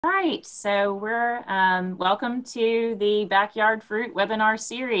Right, so we're welcome to the Backyard Fruit webinar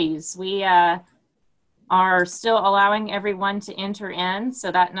series. We are still allowing everyone to enter in,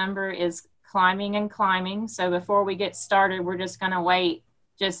 so that number is climbing and climbing. So before we get started, we're just going to wait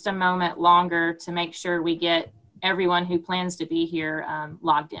just a moment longer to make sure we get everyone who plans to be here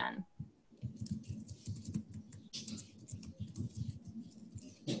logged in.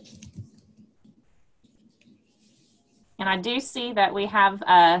 And I do see that we have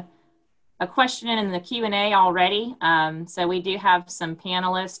a question in the Q&A already. So we do have some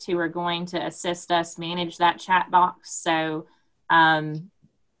panelists who are going to assist us manage that chat box. So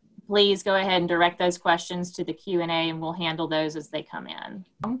please go ahead and direct those questions to the Q&A and we'll handle those as they come in.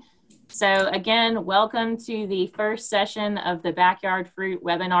 So again, welcome to the first session of the Backyard Fruit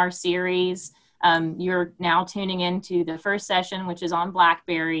webinar series. You're now tuning into the first session, which is on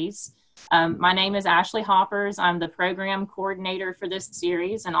Blackberries. My name is Ashley Hoppers. I'm the program coordinator for this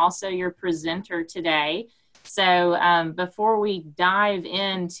series and also your presenter today. So before we dive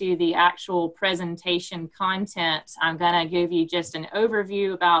into the actual presentation content, I'm going to give you just an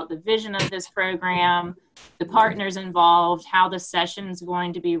overview about the vision of this program, the partners involved, how the session is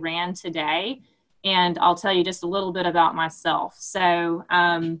going to be ran today, and I'll tell you just a little bit about myself. So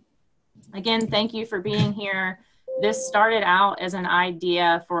again, thank you for being here. This started out as an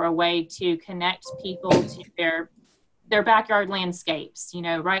idea for a way to connect people to their backyard landscapes. You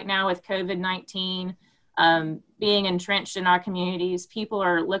know, right now with COVID-19 being entrenched in our communities, people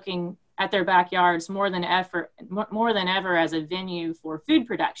are looking at their backyards more than ever as a venue for food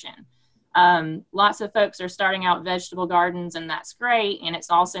production. Lots of folks are starting out vegetable gardens, and that's great. And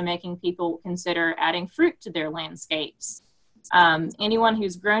it's also making people consider adding fruit to their landscapes. Anyone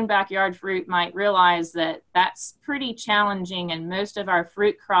who's grown backyard fruit might realize that that's pretty challenging, and most of our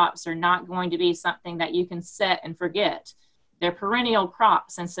fruit crops are not going to be something that you can set and forget. They're perennial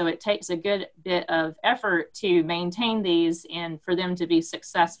crops, and so it takes a good bit of effort to maintain these and for them to be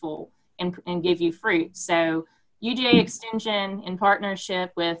successful and give you fruit. So UGA Extension, in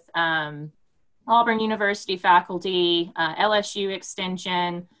partnership with Auburn University faculty, LSU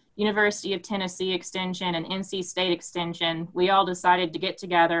Extension, University of Tennessee Extension, and NC State Extension, we all decided to get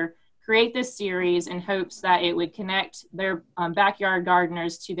together, create this series in hopes that it would connect their backyard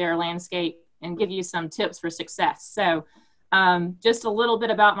gardeners to their landscape and give you some tips for success. So just a little bit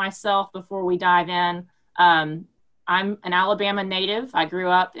about myself before we dive in. I'm an Alabama native. I grew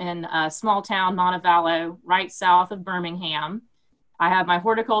up in a small town, Montevallo, right south of Birmingham. I have my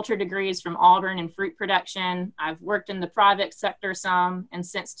horticulture degrees from Auburn in fruit production. I've worked in the private sector some, and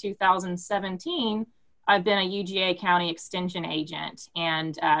since 2017, I've been a UGA County Extension agent,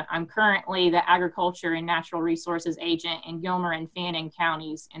 and I'm currently the Agriculture and Natural Resources agent in Gilmer and Fannin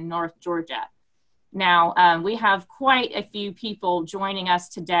counties in North Georgia. Now, we have quite a few people joining us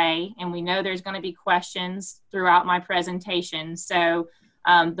today, and we know there's going to be questions throughout my presentation. So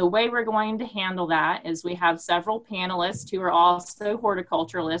the way we're going to handle that is we have several panelists who are also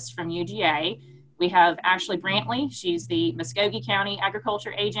horticulturalists from UGA. We have Ashley Brantley, she's the Muskogee County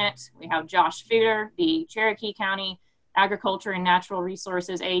Agriculture Agent. We have Josh Footer, the Cherokee County Agriculture and Natural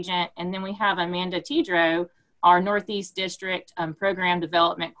Resources Agent. And then we have Amanda Tidrow, our Northeast District Program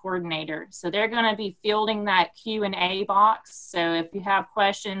Development Coordinator. So they're going to be fielding that Q&A box. So if you have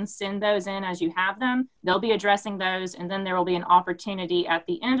questions, send those in as you have them. They'll be addressing those, and then there will be an opportunity at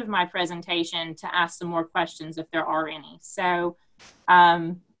the end of my presentation to ask some more questions if there are any. So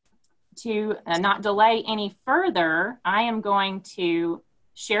to not delay any further, I am going to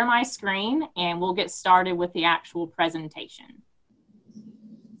share my screen and we'll get started with the actual presentation.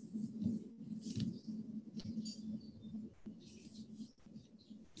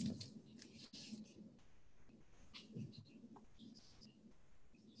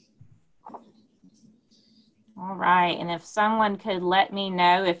 All right, and if someone could let me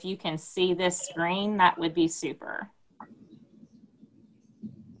know if you can see this screen, that would be super.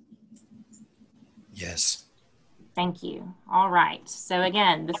 Yes. Thank you. All right, so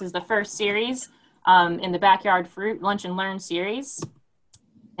again, this is the first series in the Backyard Fruit Lunch and Learn series,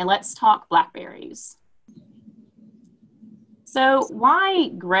 and let's talk blackberries. So why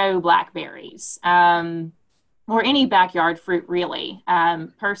grow blackberries? Or any backyard fruit, really.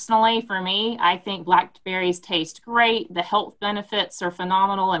 Personally, for me, I think blackberries taste great. The health benefits are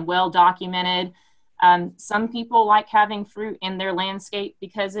phenomenal and well documented. Some people like having fruit in their landscape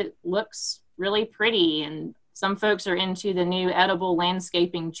because it looks really pretty, and some folks are into the new edible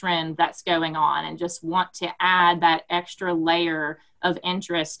landscaping trend that's going on and just want to add that extra layer of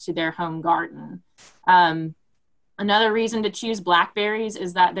interest to their home garden. Another reason to choose blackberries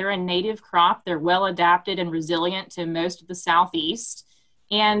is that they're a native crop. They're well adapted and resilient to most of the Southeast.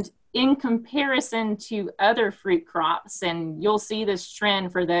 And in comparison to other fruit crops, and you'll see this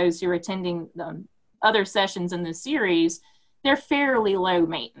trend for those who are attending the other sessions in the series, they're fairly low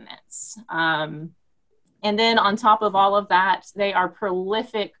maintenance. And then on top of all of that, they are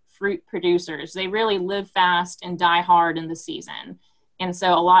prolific fruit producers. They really live fast and die hard in the season. And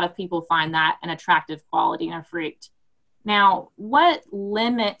so a lot of people find that an attractive quality in a fruit. Now, what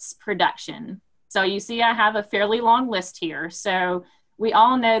limits production? So you see I have a fairly long list here. So we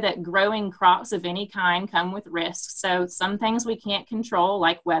all know that growing crops of any kind come with risks. So some things we can't control,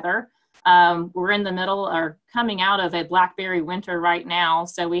 like weather. We're in the middle or coming out of a blackberry winter right now.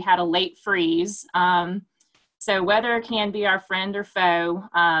 So we had a late freeze. So weather can be our friend or foe.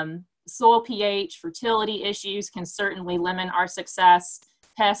 Soil pH, fertility issues can certainly limit our success,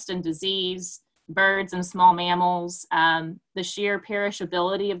 pest and disease, birds and small mammals, the sheer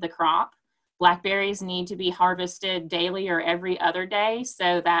perishability of the crop. Blackberries need to be harvested daily or every other day,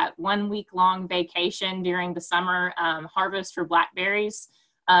 so that 1 week long vacation during the summer harvest for blackberries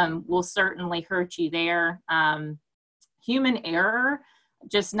will certainly hurt you there. Human error,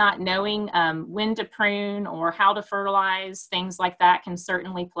 just not knowing when to prune or how to fertilize, things like that can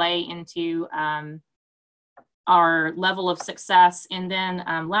certainly play into our level of success. And then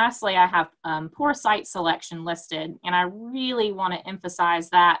lastly, I have poor site selection listed. And I really want to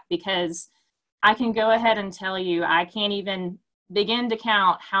emphasize that because I can go ahead and tell you, I can't even begin to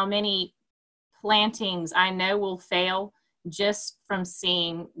count how many plantings I know will fail just from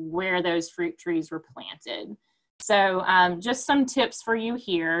seeing where those fruit trees were planted. So just some tips for you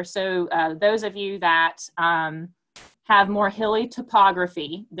here. So those of you that have more hilly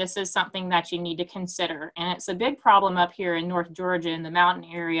topography, this is something that you need to consider. And it's a big problem up here in North Georgia in the mountain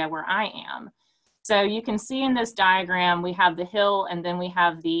area where I am. So you can see in this diagram, we have the hill and then we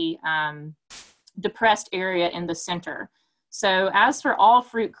have the depressed area in the center. So as for all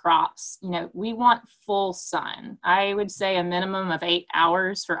fruit crops, you know, we want full sun. I would say a minimum of 8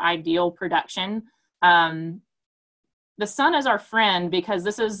 hours for ideal production. The sun is our friend because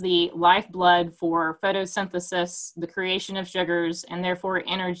this is the lifeblood for photosynthesis, the creation of sugars, and therefore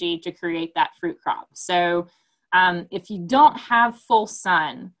energy to create that fruit crop. So if you don't have full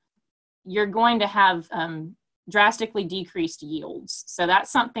sun, you're going to have drastically decreased yields. So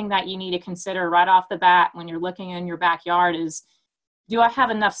that's something that you need to consider right off the bat when you're looking in your backyard is, do I have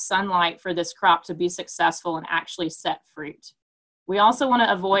enough sunlight for this crop to be successful and actually set fruit? We also want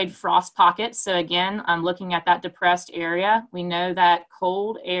to avoid frost pockets. So again, I'm looking at that depressed area. We know that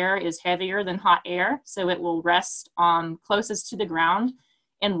cold air is heavier than hot air, so it will rest closest to the ground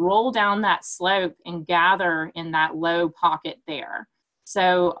and roll down that slope and gather in that low pocket there.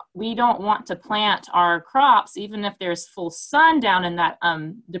 So we don't want to plant our crops even if there's full sun down in that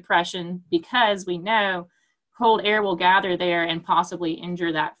depression, because we know cold air will gather there and possibly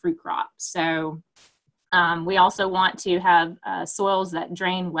injure that fruit crop. So we also want to have soils that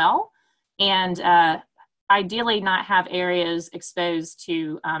drain well and ideally not have areas exposed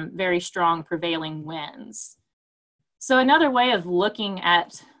to very strong prevailing winds. So another way of looking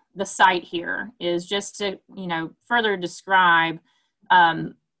at the site here is just to, you know, further describe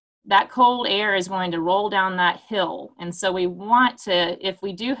that cold air is going to roll down that hill. And so we want to, if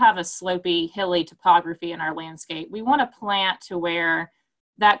we do have a slopey, hilly topography in our landscape, we want to plant to where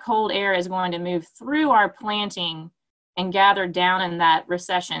that cold air is going to move through our planting and gather down in that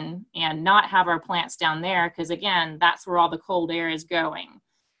recession and not have our plants down there, because again, that's where all the cold air is going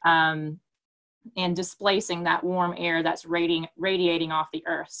and displacing that warm air that's radiating off the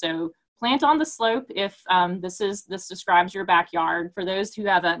earth. So plant on the slope if this describes your backyard. For those who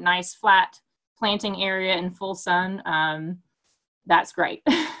have a nice flat planting area in full sun, that's great.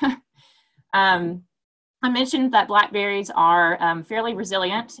 I mentioned that blackberries are fairly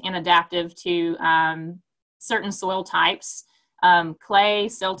resilient and adaptive to certain soil types. Clay,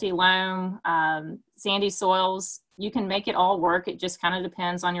 silty loam, sandy soils, you can make it all work. It just kind of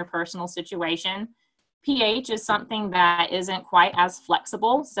depends on your personal situation. pH is something that isn't quite as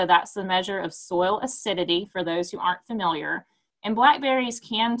flexible. So that's the measure of soil acidity for those who aren't familiar. And blackberries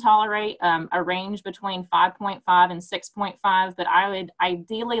can tolerate a range between 5.5 and 6.5, but I would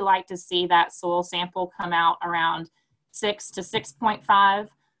ideally like to see that soil sample come out around 6 to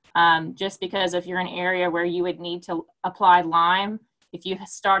 6.5, just because if you're in an area where you would need to apply lime, if you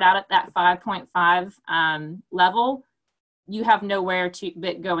start out at that 5.5 level, you have nowhere to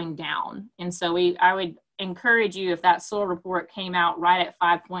but going down. And so I would encourage you, if that soil report came out right at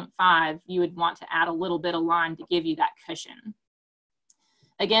 5.5, you would want to add a little bit of lime to give you that cushion.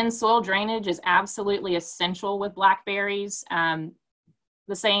 Again, soil drainage is absolutely essential with blackberries. The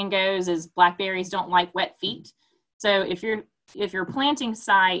saying goes is blackberries don't like wet feet. So if you're if your planting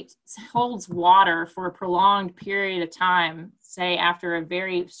site holds water for a prolonged period of time, say after a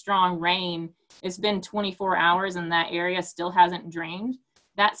very strong rain, it's been 24 hours and that area still hasn't drained,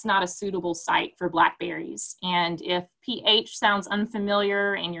 that's not a suitable site for blackberries. And if pH sounds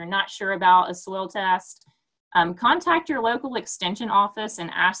unfamiliar and you're not sure about a soil test, contact your local extension office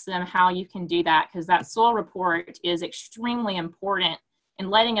and ask them how you can do that, because that soil report is extremely important in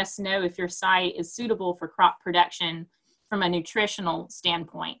letting us know if your site is suitable for crop production from a nutritional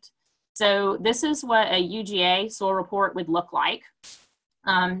standpoint. So this is what a UGA soil report would look like.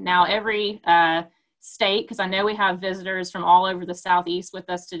 Now every state, because I know we have visitors from all over the Southeast with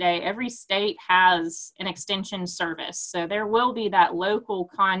us today, every state has an extension service. So there will be that local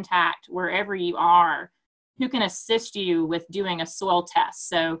contact wherever you are who can assist you with doing a soil test.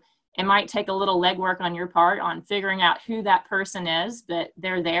 So it might take a little legwork on your part on figuring out who that person is, but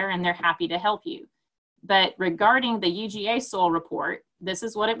they're there and they're happy to help you. But regarding the UGA soil report, this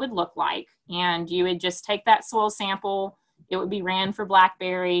is what it would look like. And you would just take that soil sample, it would be ran for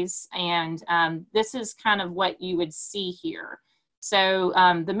blackberries, and this is kind of what you would see here. So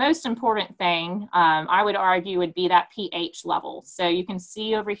the most important thing, I would argue, would be that pH level. So you can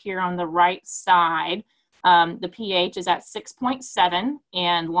see over here on the right side, the pH is at 6.7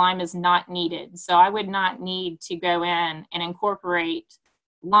 and lime is not needed. So I would not need to go in and incorporate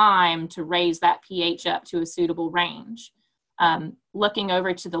lime to raise that pH up to a suitable range. Looking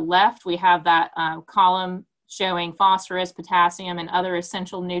over to the left, we have that column showing phosphorus, potassium, and other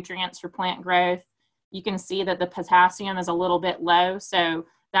essential nutrients for plant growth. You can see that the potassium is a little bit low, so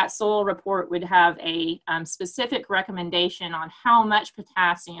that soil report would have a specific recommendation on how much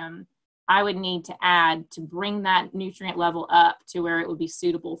potassium I would need to add to bring that nutrient level up to where it would be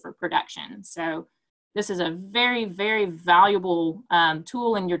suitable for production. So this is a very, very valuable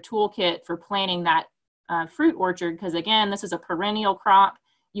tool in your toolkit for planting that fruit orchard, because again, this is a perennial crop.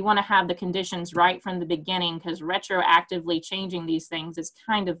 You want to have the conditions right from the beginning, because retroactively changing these things is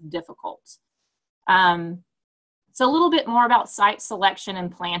kind of difficult. So a little bit more about site selection and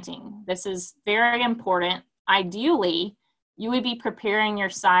planting. This is very important. Ideally, you would be preparing your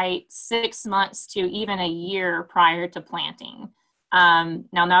site 6 months to even a year prior to planting. Now,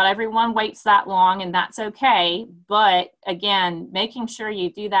 not everyone waits that long, and that's okay. But again, making sure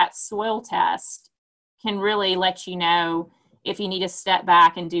you do that soil test can really let you know if you need to step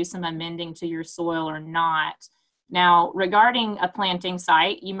back and do some amending to your soil or not. Now, regarding a planting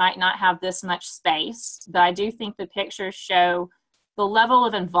site, you might not have this much space, but I do think the pictures show the level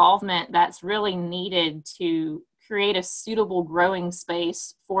of involvement that's really needed to create a suitable growing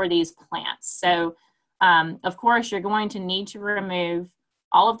space for these plants. So, of course, you're going to need to remove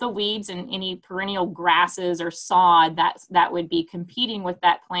all of the weeds and any perennial grasses or sod that would be competing with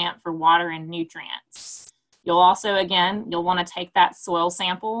that plant for water and nutrients. You'll also, again, you'll want to take that soil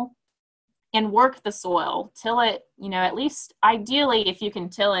sample and work the soil, till it, at least ideally, if you can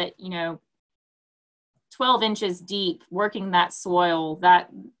till it, 12 inches deep, working that soil,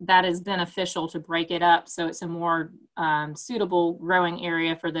 that is beneficial to break it up so it's a more suitable growing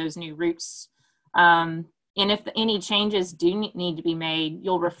area for those new roots. And if any changes do need to be made,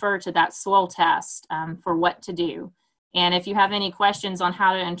 you'll refer to that soil test for what to do. And if you have any questions on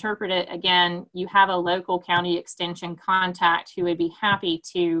how to interpret it, again, you have a local county extension contact who would be happy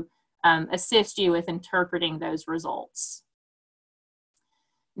to assist you with interpreting those results.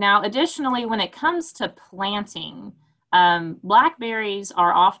 Now, additionally, when it comes to planting, blackberries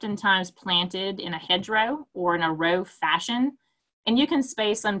are oftentimes planted in a hedgerow or in a row fashion, and you can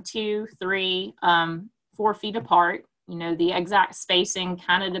space them 2, 3, 4 feet apart. The exact spacing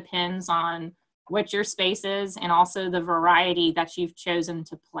kind of depends on what your space is and also the variety that you've chosen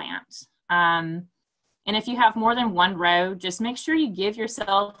to plant. And if you have more than one row, just make sure you give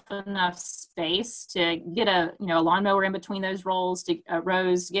yourself enough space to get a lawnmower in between those rows,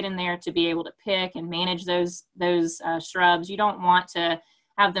 get in there to be able to pick and manage those shrubs. You don't want to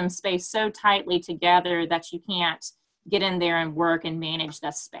have them spaced so tightly together that you can't get in there and work and manage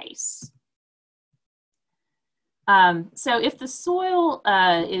the space. So if the soil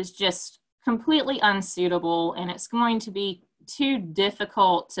is just completely unsuitable and it's going to be too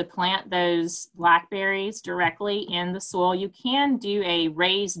difficult to plant those blackberries directly in the soil, you can do a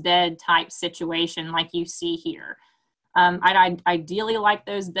raised bed type situation like you see here. I'd ideally like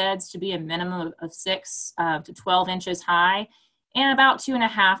those beds to be a minimum of 6 to 12 inches high and about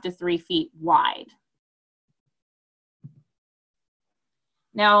 2.5 to 3 feet wide.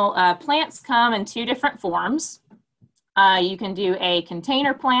 Now, plants come in 2 different forms. You can do a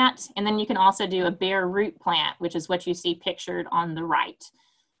container plant, and then you can also do a bare root plant, which is what you see pictured on the right.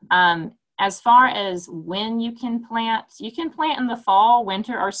 As far as when you can plant in the fall,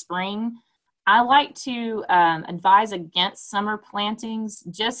 winter, or spring. I like to advise against summer plantings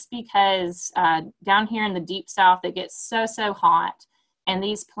just because down here in the deep south it gets so hot, and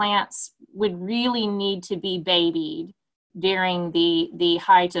these plants would really need to be babied during the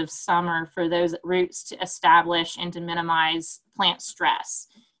height of summer for those roots to establish and to minimize plant stress.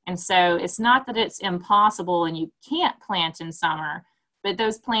 And so it's not that it's impossible and you can't plant in summer, but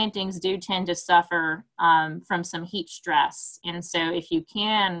those plantings do tend to suffer from some heat stress. And so if you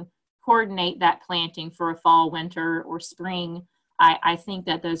can coordinate that planting for a fall, winter, or spring, I think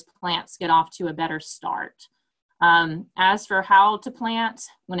that those plants get off to a better start. As for how to plant,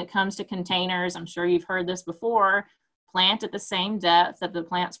 when it comes to containers, I'm sure you've heard this before, plant at the same depth that the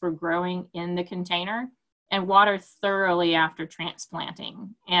plants were growing in the container, and water thoroughly after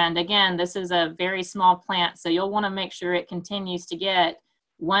transplanting. And again, this is a very small plant, so you'll want to make sure it continues to get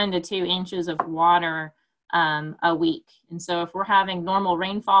 1 to 2 inches of water a week. And so if we're having normal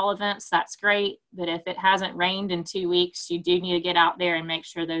rainfall events, that's great. But if it hasn't rained in 2 weeks, you do need to get out there and make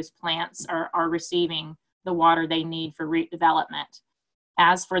sure those plants are receiving the water they need for root development.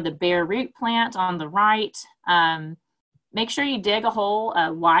 As for the bare root plant on the right, make sure you dig a hole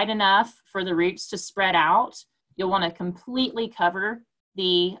wide enough for the roots to spread out. You'll want to completely cover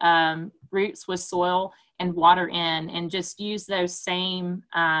the roots with soil and water in, and just use those same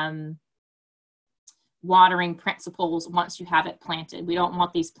watering principles once you have it planted. We don't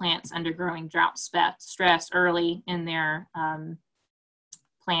want these plants undergoing drought stress early in their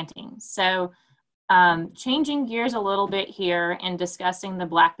planting. So changing gears a little bit here and discussing the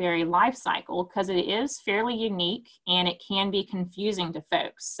blackberry life cycle, because it is fairly unique and it can be confusing to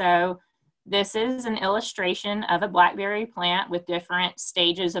folks. So this is an illustration of a blackberry plant with different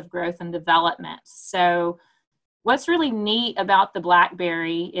stages of growth and development. So what's really neat about the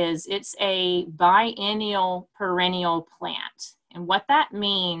blackberry is it's a biennial perennial plant. And what that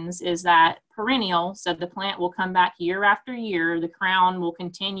means is that perennial, so the plant will come back year after year, the crown will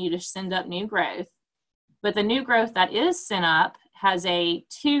continue to send up new growth. But the new growth that is sent up has a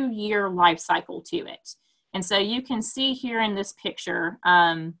 2-year life cycle to it. And so you can see here in this picture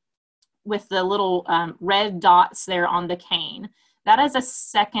with the little red dots there on the cane, that is a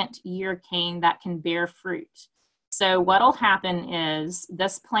 2nd year cane that can bear fruit. So what'll happen is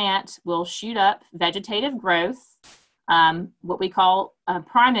this plant will shoot up vegetative growth, what we call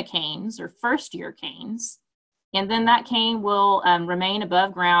primocanes or 1st year canes. And then that cane will remain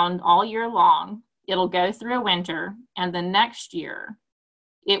above ground all year long. It'll go through a winter, and the next year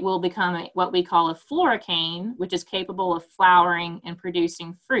it will become what we call a floricane, which is capable of flowering and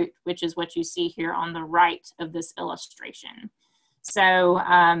producing fruit, which is what you see here on the right of this illustration. So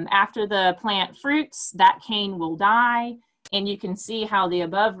after the plant fruits, that cane will die, and you can see how the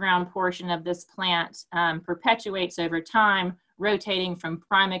above ground portion of this plant perpetuates over time, rotating from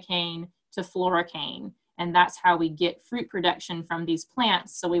primocane to floricane. And that's how we get fruit production from these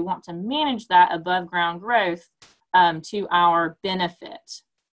plants. So we want to manage that above ground growth to our benefit.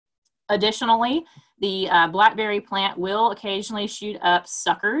 Additionally, the blackberry plant will occasionally shoot up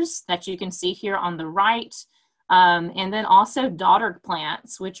suckers that you can see here on the right. And then also daughter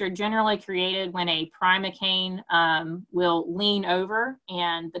plants, which are generally created when a primocane will lean over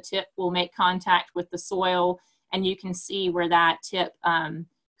and the tip will make contact with the soil. And you can see where that tip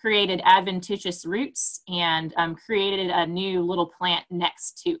created adventitious roots and created a new little plant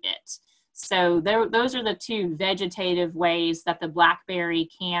next to it. So those are the 2 vegetative ways that the blackberry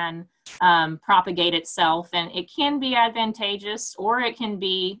can propagate itself. And it can be advantageous, or it can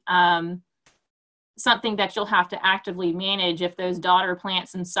be something that you'll have to actively manage if those daughter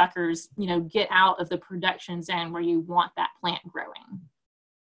plants and suckers, get out of the production zone where you want that plant growing.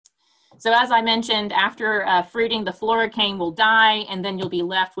 So as I mentioned, after fruiting, the floricane will die, and then you'll be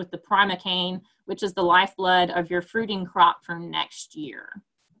left with the primocane, which is the lifeblood of your fruiting crop for next year.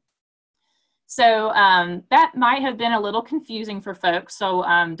 So that might have been a little confusing for folks. So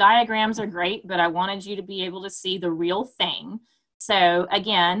diagrams are great, but I wanted you to be able to see the real thing. So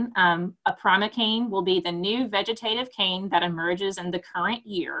again, a primocane will be the new vegetative cane that emerges in the current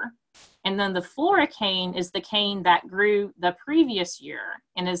year. And then the floricane is the cane that grew the previous year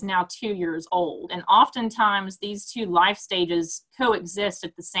and is now 2 years old. And oftentimes these 2 life stages coexist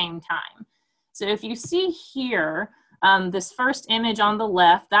at the same time. So if you see here, this first image on the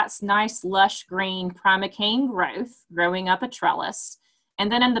left, that's nice lush green primocane growth growing up a trellis.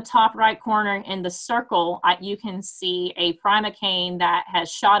 And then in the top right corner in the circle, you can see a primocane that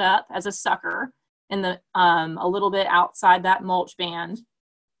has shot up as a sucker in the a little bit outside that mulch band.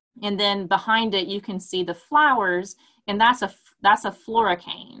 And then behind it, you can see the flowers, and that's that's a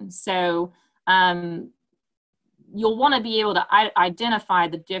floricane. So you'll want to be able to identify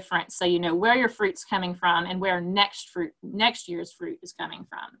the difference, so you know where your fruit's coming from and where next year's fruit is coming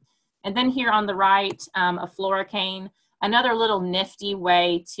from. And then here on the right, a floricane, another little nifty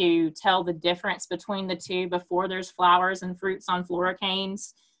way to tell the difference between the two before there's flowers and fruits on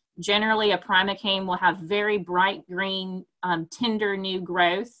floricanes. Generally, a primocane will have very bright green, tender new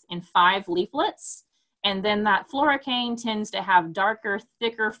growth in 5 leaflets. And then that floricane tends to have darker,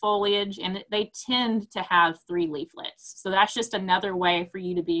 thicker foliage, and they tend to have 3 leaflets. So that's just another way for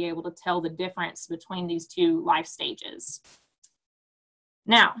you to be able to tell the difference between these 2 life stages.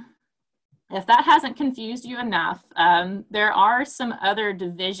 Now, if that hasn't confused you enough, there are some other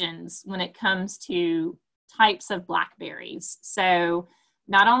divisions when it comes to types of blackberries. So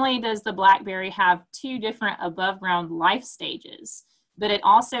not only does the blackberry have 2 different above ground life stages, but it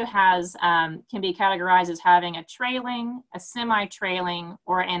also has, can be categorized as having a trailing, a semi-trailing,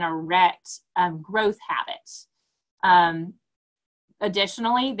 or an erect growth habit.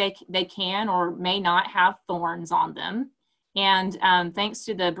 Additionally, they can or may not have thorns on them. And thanks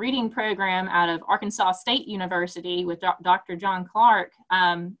to the breeding program out of Arkansas State University with Dr. John Clark,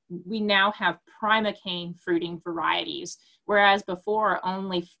 we now have primocane fruiting varieties, whereas before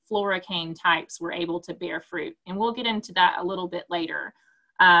only floricane types were able to bear fruit. And we'll get into that a little bit later.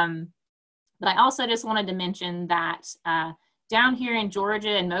 But I also just wanted to mention that down here in Georgia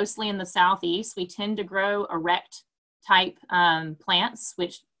and mostly in the Southeast, we tend to grow erect type plants,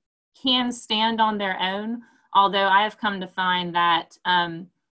 which can stand on their own. Although I have come to find that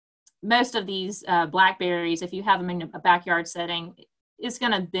most of these blackberries, if you have them in a backyard setting, is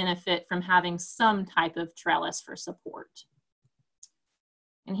going to benefit from having some type of trellis for support.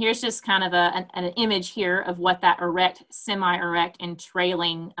 And here's just kind of an image here of what that erect, semi-erect, and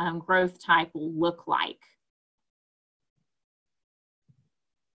trailing growth type will look like.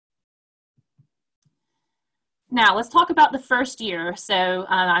 Now, let's talk about the first year. So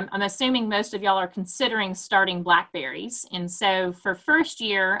I'm assuming most of y'all are considering starting blackberries. And so for first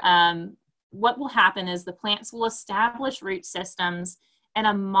year, what will happen is the plants will establish root systems and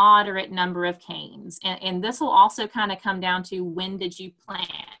a moderate number of canes. And this will also kind of come down to, when did you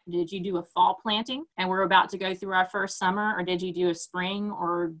plant? Did you do a fall planting and we're about to go through our first summer, or did you do a spring,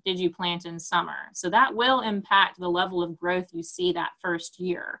 or did you plant in summer? So that will impact the level of growth you see that first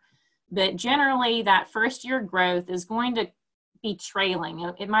year. But generally, that first year growth is going to be trailing.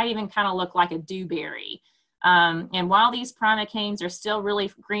 It might even kind of look like a dewberry. And while these primocanes are still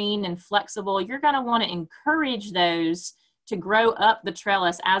really green and flexible, you're going to want to encourage those to grow up the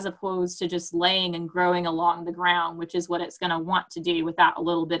trellis as opposed to just laying and growing along the ground, which is what it's going to want to do without a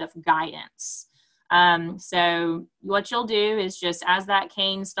little bit of guidance. So what you'll do is, just as that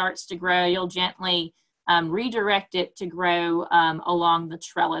cane starts to grow, you'll gently redirect it to grow along the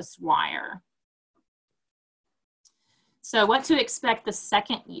trellis wire. So what to expect the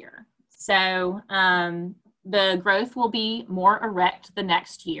second year? So the growth will be more erect the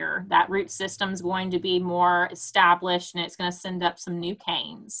next year. That root system is going to be more established, and it's going to send up some new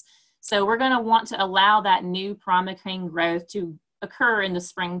canes. So we're going to want to allow that new primocane growth to occur in the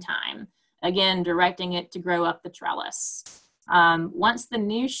springtime, again directing it to grow up the trellis. Once the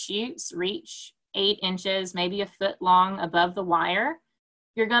new shoots reach 8 inches, maybe a foot long above the wire,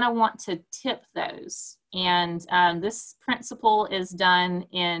 you're going to want to tip those. And this principle is done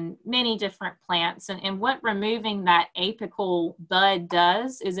in many different plants. And what removing that apical bud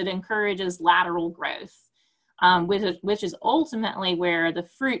does is it encourages lateral growth, which is ultimately where the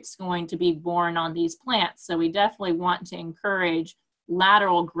fruit's going to be born on these plants. So we definitely want to encourage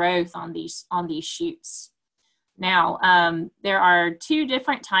lateral growth on these shoots. Now, there are 2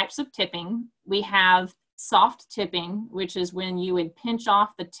 different types of tipping. We have soft tipping, which is when you would pinch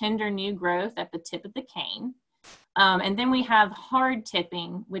off the tender new growth at the tip of the cane. And then we have hard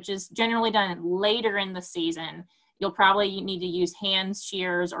tipping, which is generally done later in the season. You'll probably need to use hand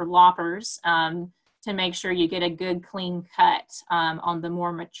shears or loppers to make sure you get a good clean cut on the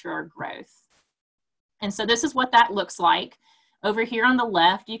more mature growth. And so this is what that looks like. Over here on the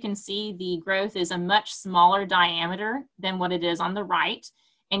left, you can see the growth is a much smaller diameter than what it is on the right.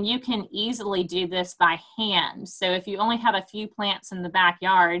 And you can easily do this by hand. So if you only have a few plants in the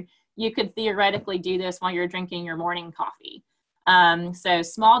backyard, you could theoretically do this while you're drinking your morning coffee. So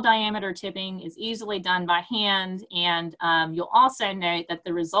small diameter tipping is easily done by hand. And you'll also note that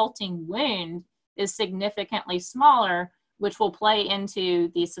the resulting wound is significantly smaller, which will play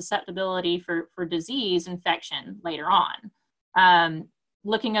into the susceptibility for disease infection later on.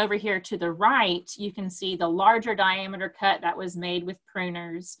 Looking over here to the right, you can see the larger diameter cut that was made with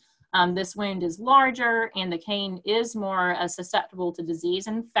pruners. This wound is larger and the cane is more susceptible to disease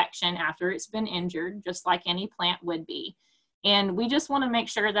and infection after it's been injured, just like any plant would be. And we just want to make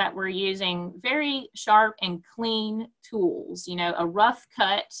sure that we're using very sharp and clean tools. You know, a rough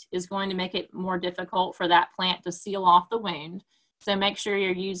cut is going to make it more difficult for that plant to seal off the wound. So make sure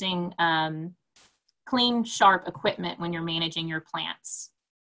you're using clean, sharp equipment when you're managing your plants.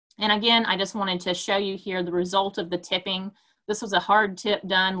 And again, I just wanted to show you here the result of the tipping. This was a hard tip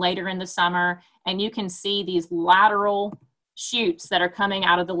done later in the summer, and you can see these lateral shoots that are coming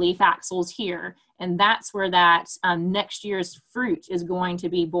out of the leaf axils here. And that's where that next year's fruit is going to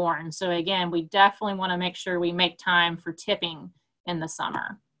be born. So again, we definitely want to make sure we make time for tipping in the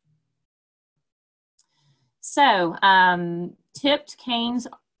summer. So tipped canes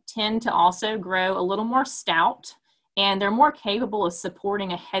tend to also grow a little more stout, and they're more capable of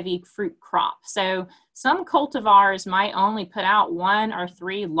supporting a heavy fruit crop. So some cultivars might only put out 1 or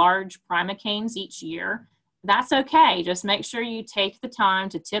 3 large primocanes each year. That's okay. Just make sure you take the time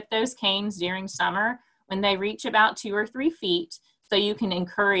to tip those canes during summer when they reach about 2 or 3 feet, so you can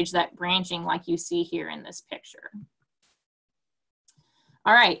encourage that branching like you see here in this picture.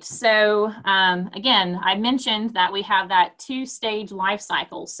 All right, so again, I mentioned that we have that 2-stage life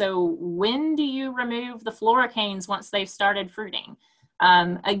cycle. So when do you remove the floricanes once they've started fruiting?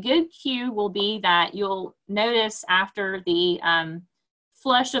 A good cue will be that you'll notice after the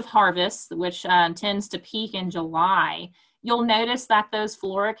flush of harvest, which tends to peak in July, you'll notice that those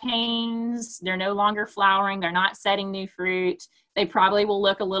floricanes, they're no longer flowering, they're not setting new fruit. They probably will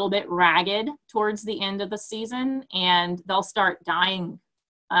look a little bit ragged towards the end of the season, and they'll start dying.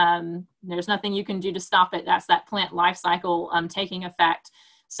 There's nothing you can do to stop it. That's that plant life cycle taking effect.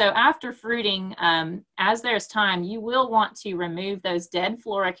 So after fruiting, as there's time, you will want to remove those dead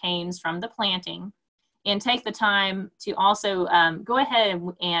floricanes from the planting, and take the time to also go ahead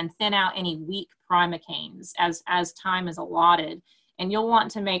and thin out any weak primocanes as time is allotted. And you'll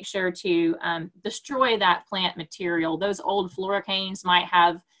want to make sure to destroy that plant material. Those old floricanes might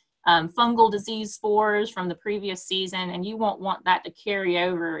have fungal disease spores from the previous season, and you won't want that to carry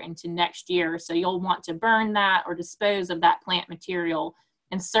over into next year. So you'll want to burn that or dispose of that plant material,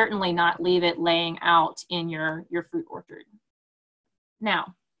 and certainly not leave it laying out in your fruit orchard.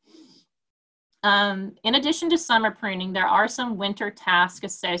 Now, in addition to summer pruning, there are some winter tasks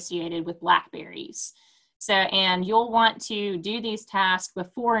associated with blackberries. So, and you'll want to do these tasks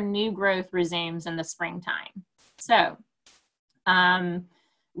before new growth resumes in the springtime. So,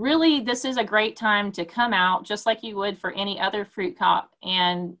 really, this is a great time to come out, just like you would for any other fruit crop,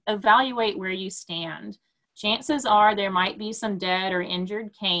 and evaluate where you stand. Chances are there might be some dead or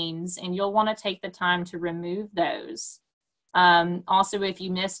injured canes, and you'll want to take the time to remove those. Also, if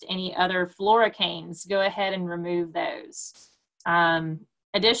you missed any other floricanes, go ahead and remove those.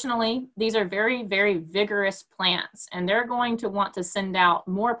 Additionally, these are very, very vigorous plants, and they're going to want to send out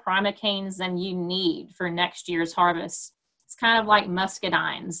more primocanes than you need for next year's harvest. It's kind of like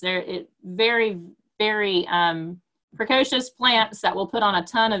muscadines. They're very, very precocious plants that will put on a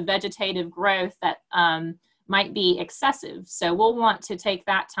ton of vegetative growth that might be excessive. So we'll want to take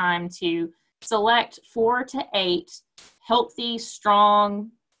that time to select 4 to 8 healthy,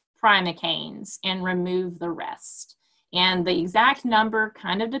 strong primocanes and remove the rest. And the exact number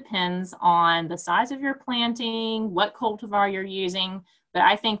kind of depends on the size of your planting, what cultivar you're using, but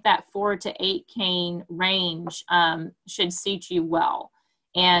I think that 4 to 8 cane range should suit you well.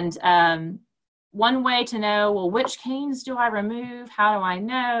 And one way to know, well, which canes do I remove? How do I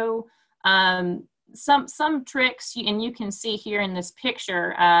know? Some tricks, and you can see here in this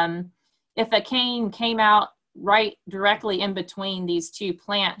picture, if a cane came out right directly in between these 2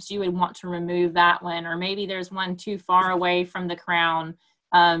 plants, you would want to remove that one, or maybe there's one too far away from the crown.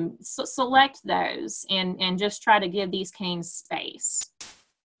 So select those and just try to give these canes space.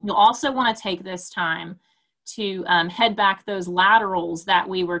 You'll also want to take this time to head back those laterals that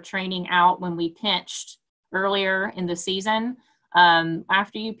we were training out when we pinched earlier in the season.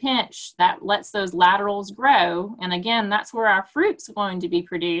 After you pinch, that lets those laterals grow, and again, that's where our fruit's going to be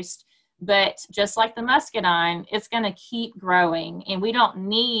produced. But just like the muscadine, it's going to keep growing, and we don't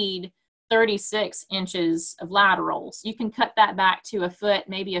need 36 inches of laterals. You can cut that back to 1 foot,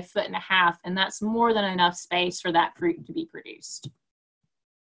 maybe 1.5 feet, and that's more than enough space for that fruit to be produced.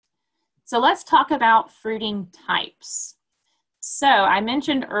 So let's talk about fruiting types. So I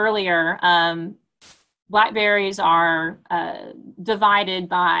mentioned earlier, blackberries are divided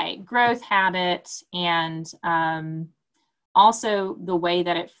by growth habit and also the way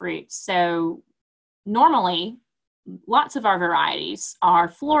that it fruits. So normally, lots of our varieties are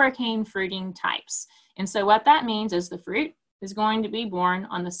floricane fruiting types. And so what that means is the fruit is going to be born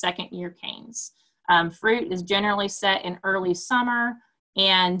on the second year canes. Fruit is generally set in early summer,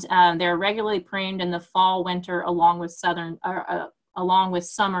 and they're regularly pruned in the fall, winter, along with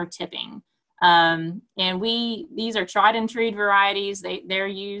summer tipping. And these are tried and true varieties. They're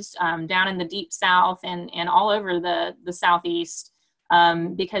used down in the deep south and all over the southeast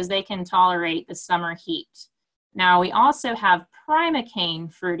because they can tolerate the summer heat. Now we also have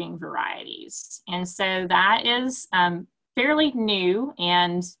primocane fruiting varieties, and so that is fairly new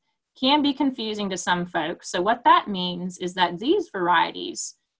and can be confusing to some folks. So what that means is that these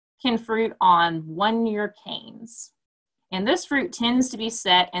varieties can fruit on 1-year canes. And this fruit tends to be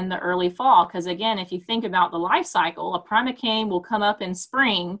set in the early fall because, again, if you think about the life cycle, a primocane will come up in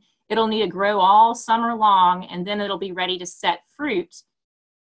spring, it'll need to grow all summer long, and then it'll be ready to set fruit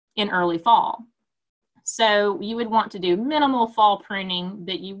in early fall. So you would want to do minimal fall pruning,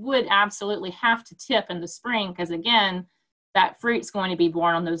 but you would absolutely have to tip in the spring because, again, that fruit's going to be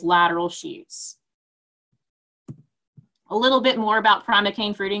born on those lateral shoots. A little bit more about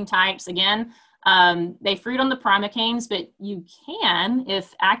primocane fruiting types. Again, they fruit on the primocanes, but you can,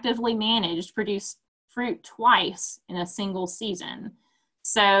 if actively managed, produce fruit twice in a single season.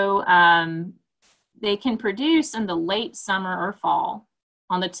 So they can produce in the late summer or fall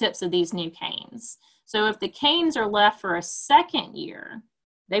on the tips of these new canes. So if the canes are left for a second year,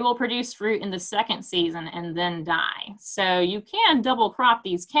 they will produce fruit in the second season and then die. So you can double crop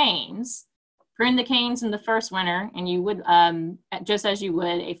these canes, prune the canes in the first winter, and you would, just as you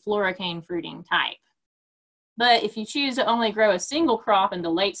would a floricane fruiting type. But if you choose to only grow a single crop in the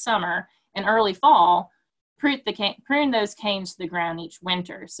late summer and early fall, prune those canes to the ground each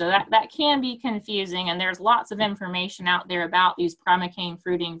winter. So that can be confusing, and there's lots of information out there about these primocane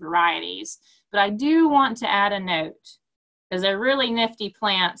fruiting varieties. But I do want to add a note, because they're really nifty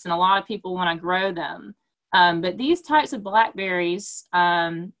plants and a lot of people want to grow them. But these types of blackberries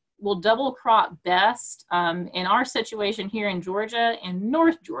will double crop best in our situation here in Georgia and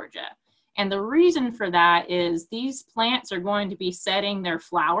North Georgia. And the reason for that is these plants are going to be setting their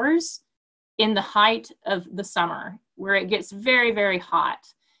flowers in the height of the summer where it gets very, very hot.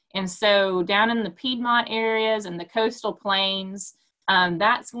 And so down in the Piedmont areas and the coastal plains,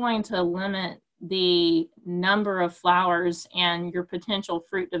 that's going to limit the number of flowers and your potential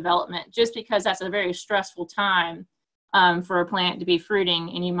fruit development, just because that's a very stressful time for a plant to be fruiting,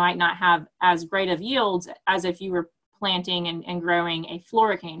 and you might not have as great of yields as if you were planting and growing a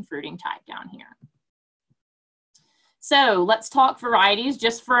floricane fruiting type down here. So let's talk varieties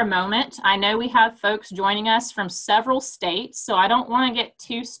just for a moment. I know we have folks joining us from several states, so I don't want to get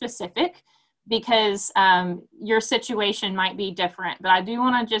too specific because your situation might be different, but I do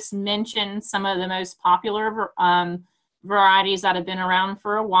want to just mention some of the most popular varieties that have been around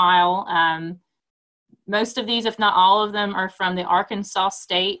for a while. Most of these, if not all of them, are from the Arkansas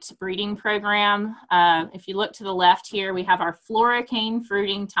State breeding program. If you look to the left here, we have our floricane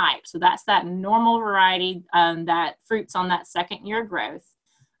fruiting type. So that's that normal variety that fruits on that second year growth.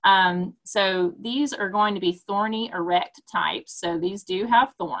 So these are going to be thorny erect types. So these do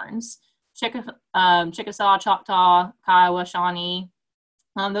have thorns. Chickasaw, Choctaw, Kiowa, Shawnee.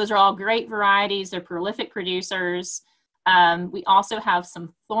 Those are all great varieties. They're prolific producers. We also have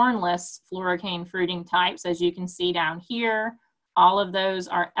some thornless floricane fruiting types, as you can see down here. All of those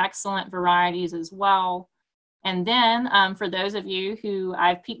are excellent varieties as well. And then for those of you who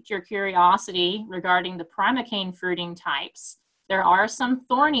I've piqued your curiosity regarding the primocane fruiting types, there are some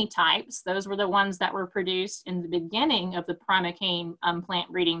thorny types. Those were the ones that were produced in the beginning of the primocane plant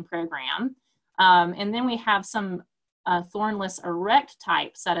breeding program. And then we have some thornless erect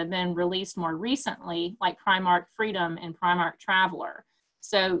types that have been released more recently, like Primark Freedom and Primark Traveler.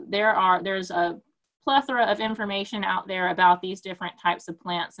 So there's a plethora of information out there about these different types of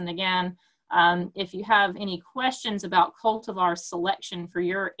plants. And again, if you have any questions about cultivar selection for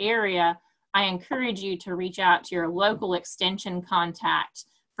your area, I encourage you to reach out to your local extension contact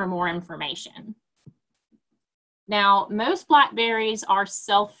for more information. Now, most blackberries are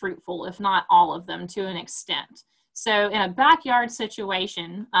self-fruitful, if not all of them, to an extent. So in a backyard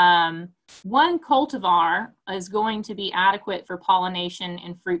situation, one cultivar is going to be adequate for pollination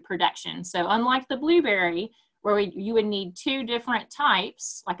and fruit production. So unlike the blueberry, where you would need two different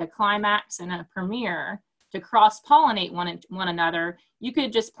types, like a climax and a premier, to cross-pollinate one another, you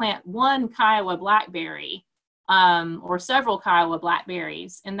could just plant one Kiowa blackberry or several Kiowa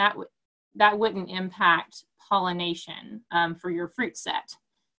blackberries, and that wouldn't impact pollination for your fruit set.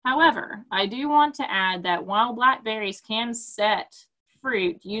 However, I do want to add that while blackberries can set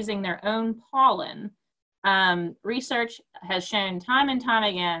fruit using their own pollen, research has shown time and time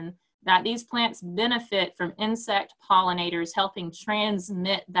again that these plants benefit from insect pollinators helping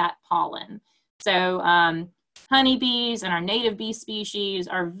transmit that pollen. So honeybees and our native bee species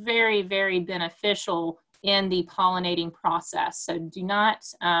are very, very beneficial in the pollinating process. So do not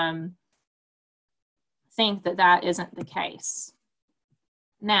think that that isn't the case.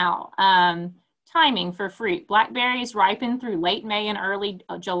 Now, timing for fruit. Blackberries ripen through late May and early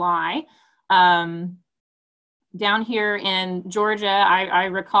July. Down here in Georgia, I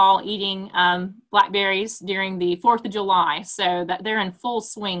recall eating blackberries during the 4th of July, so that they're in full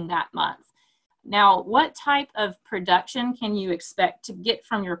swing that month. Now, what type of production can you expect to get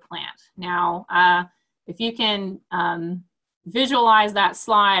from your plant? Now, if you can visualize that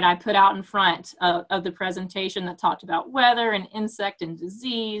slide I put out in front of the presentation that talked about weather and insect and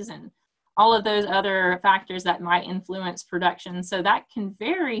disease and all of those other factors that might influence production. So that can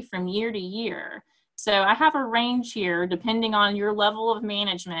vary from year to year. So I have a range here depending on your level of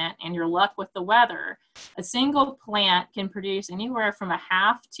management and your luck with the weather. A single plant can produce anywhere from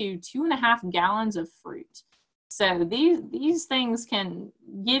 1/2 to 2.5 gallons of fruit. So these things can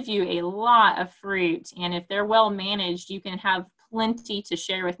give you a lot of fruit, and if they're well managed, you can have plenty to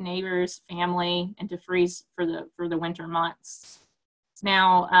share with neighbors, family, and to freeze for the winter months.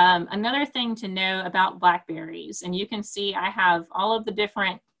 Now, another thing to know about blackberries, and you can see I have all of the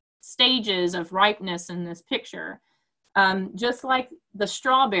different stages of ripeness in this picture. Just like the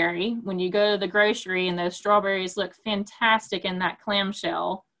strawberry, when you go to the grocery and those strawberries look fantastic in that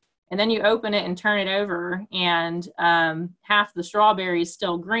clamshell, and then you open it and turn it over and half the strawberry is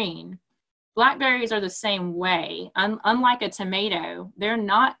still green. Blackberries are the same way. Unlike a tomato, they're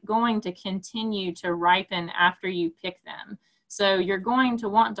not going to continue to ripen after you pick them. So you're going to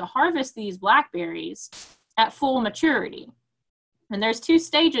want to harvest these blackberries at full maturity. And there's 2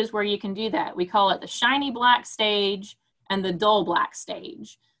 stages where you can do that. We call it the shiny black stage and the dull black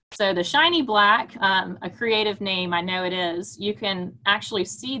stage. So the shiny black, a creative name, I know it is, you can actually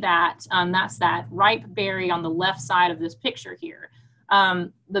see that. That's that ripe berry on the left side of this picture here.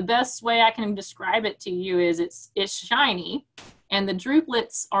 The best way I can describe it to you is it's shiny and the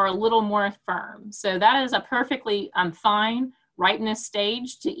drupelets are a little more firm. So that is a perfectly fine ripeness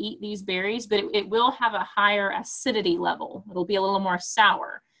stage to eat these berries, but it will have a higher acidity level. It'll be a little more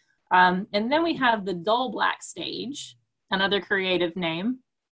sour. And then we have the dull black stage, another creative name,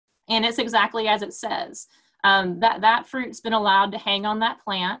 and it's exactly as it says. That fruit's been allowed to hang on that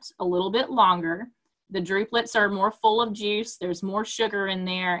plant a little bit longer. The drupelets are more full of juice, there's more sugar in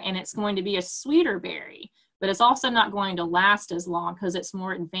there, and it's going to be a sweeter berry, but it's also not going to last as long because it's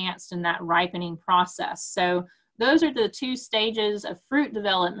more advanced in that ripening process. So those are the 2 stages of fruit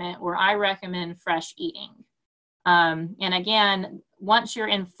development where I recommend fresh eating. And again, once you're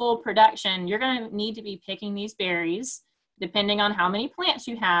in full production, you're going to need to be picking these berries, depending on how many plants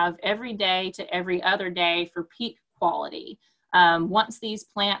you have, every day to every other day for peak quality. Once these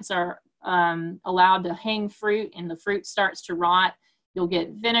plants are allowed to hang fruit and the fruit starts to rot, you'll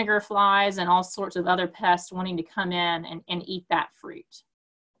get vinegar flies and all sorts of other pests wanting to come in and eat that fruit.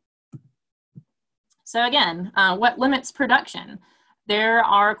 So again, what limits production? There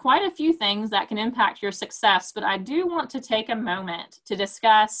are quite a few things that can impact your success, but I do want to take a moment to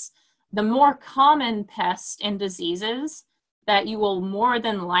discuss the more common pests and diseases that you will more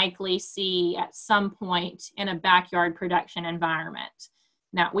than likely see at some point in a backyard production environment.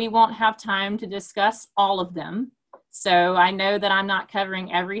 Now, we won't have time to discuss all of them, so I know that I'm not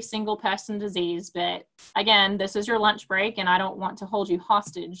covering every single pest and disease, but again, this is your lunch break and I don't want to hold you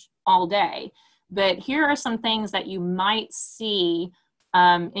hostage all day. But here are some things that you might see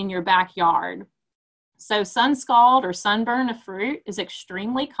in your backyard. So sun scald or sunburn of fruit is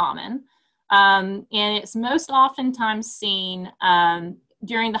extremely common. And it's most oftentimes seen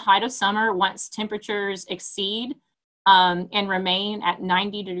during the height of summer once temperatures exceed and remain at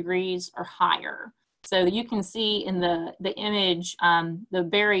 90 degrees or higher. So you can see in the image, the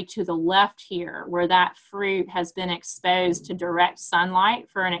berry to the left here, where that fruit has been exposed to direct sunlight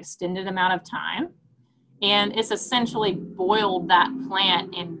for an extended amount of time. And it's essentially boiled that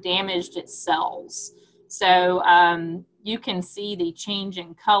plant and damaged its cells. So you can see the change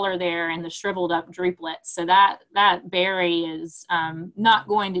in color there and the shriveled up drupelets. So that berry is not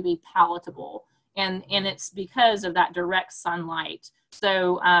going to be palatable. And it's because of that direct sunlight.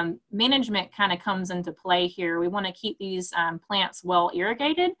 So management kind of comes into play here. We want to keep these plants well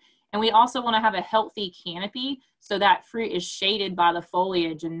irrigated, and we also want to have a healthy canopy so that fruit is shaded by the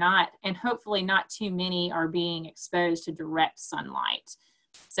foliage and hopefully not too many are being exposed to direct sunlight.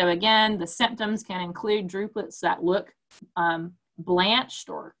 So again, the symptoms can include drupelets that look blanched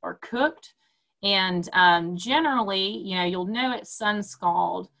or cooked, and generally, you'll know it's sun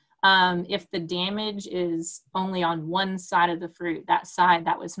scald if the damage is only on one side of the fruit, that side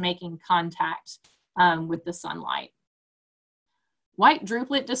that was making contact with the sunlight. White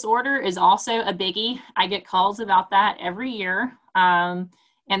druplet disorder is also a biggie. I get calls about that every year. And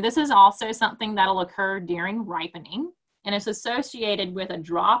this is also something that'll occur during ripening. And it's associated with a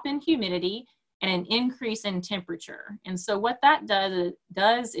drop in humidity and an increase in temperature. And so what that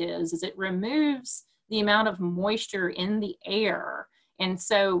does is it removes the amount of moisture in the air. And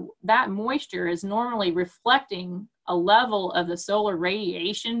so that moisture is normally reflecting a level of the solar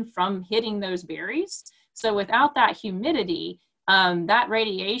radiation from hitting those berries. So without that humidity, that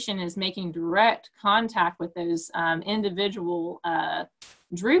radiation is making direct contact with those individual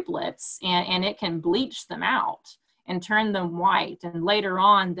drupelets, and it can bleach them out and turn them white. And later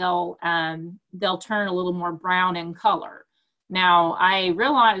on, they'll turn a little more brown in color. Now, I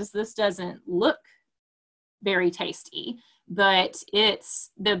realize this doesn't look very tasty, but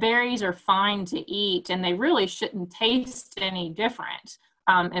the berries are fine to eat, and they really shouldn't taste any different.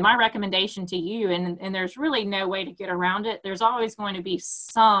 And my recommendation to you, and there's really no way to get around it, there's always going to be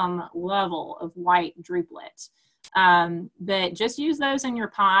some level of white druplet. But just use those in your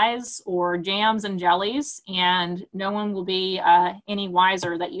pies or jams and jellies, and no one will be any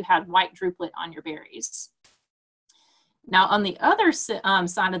wiser that you had white druplet on your berries. Now, on the other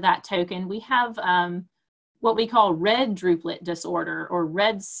side of that token, we have what we call red druplet disorder or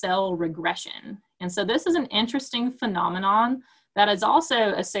red cell regression. And so this is an interesting phenomenon that is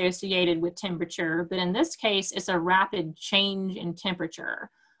also associated with temperature, but in this case, it's a rapid change in temperature,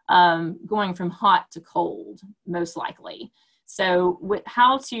 going from hot to cold, most likely. So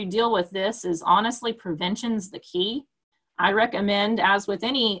how to deal with this is honestly prevention's the key. I recommend, as with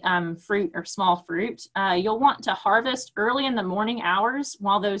any fruit or small fruit, you'll want to harvest early in the morning hours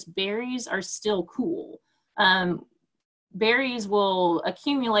while those berries are still cool. Berries will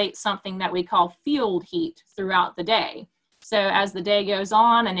accumulate something that we call field heat throughout the day. So as the day goes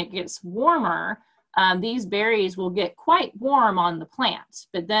on and it gets warmer, these berries will get quite warm on the plant.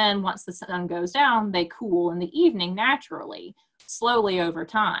 But then once the sun goes down, they cool in the evening naturally, slowly over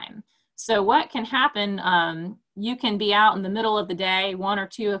time. So what can happen, you can be out in the middle of the day, 1 or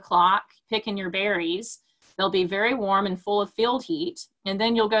 2 o'clock, picking your berries. They'll be very warm and full of field heat. And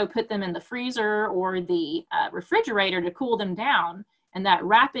then you'll go put them in the freezer or the refrigerator to cool them down. And that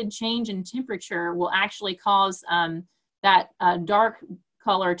rapid change in temperature will actually cause that dark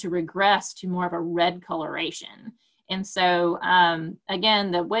color to regress to more of a red coloration. And so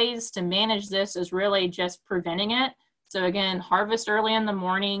again, the ways to manage this is really just preventing it. So again, harvest early in the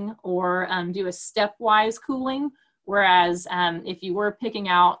morning or do a stepwise cooling. Whereas if you were picking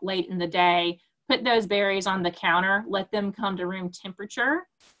out late in the day, put those berries on the counter, let them come to room temperature,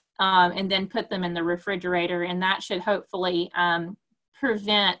 and then put them in the refrigerator. And that should hopefully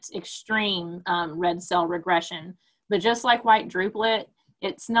prevent extreme red cell regression. But just like white druplet,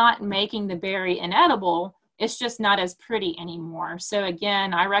 it's not making the berry inedible, it's just not as pretty anymore. So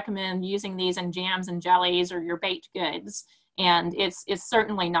again, I recommend using these in jams and jellies or your baked goods. And it's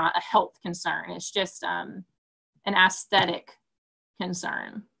certainly not a health concern. It's just an aesthetic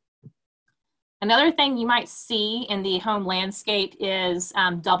concern. Another thing you might see in the home landscape is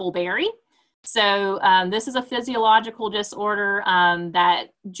double berry. So this is a physiological disorder that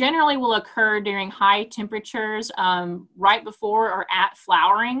generally will occur during high temperatures right before or at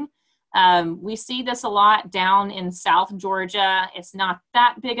flowering. We see this a lot down in South Georgia. It's not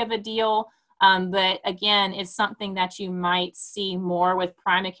that big of a deal, but again, it's something that you might see more with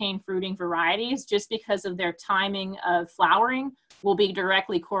primocane fruiting varieties just because of their timing of flowering will be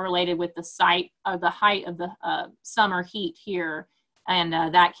directly correlated with the height of the summer heat here. And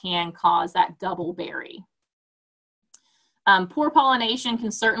that can cause that double berry. Poor pollination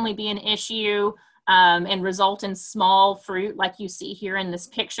can certainly be an issue and result in small fruit like you see here in this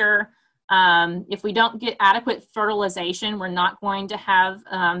picture. If we don't get adequate fertilization, we're not going to have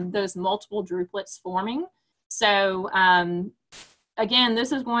those multiple druplets forming. So again,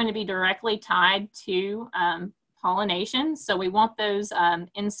 this is going to be directly tied to pollination. So we want those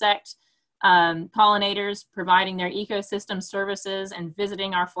insect pollinators providing their ecosystem services and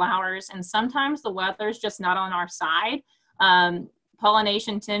visiting our flowers. And sometimes the weather's just not on our side.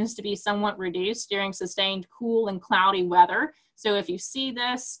 Pollination tends to be somewhat reduced during sustained cool and cloudy weather. So if you see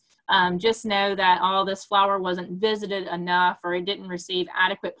this, just know that this flower wasn't visited enough or it didn't receive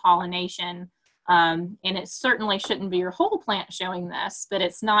adequate pollination. And it certainly shouldn't be your whole plant showing this, but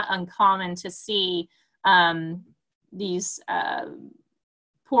it's not uncommon to see these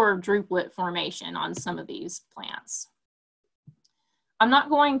poor druplet formation on some of these plants. I'm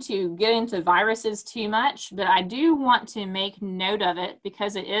not going to get into viruses too much, but I do want to make note of it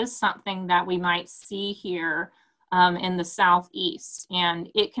because it is something that we might see here in the southeast, and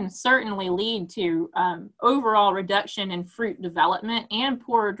it can certainly lead to overall reduction in fruit development and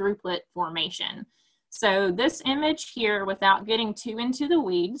poor drupelet formation. So this image here, without getting too into the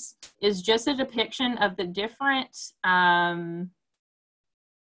weeds, is just a depiction of the different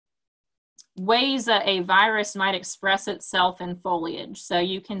ways that a virus might express itself in foliage. So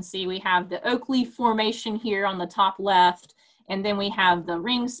you can see we have the oak leaf formation here on the top left, and then we have the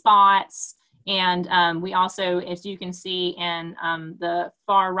ring spots. And we also, as you can see in the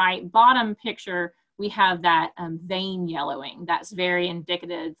far right bottom picture, we have that vein yellowing. That's very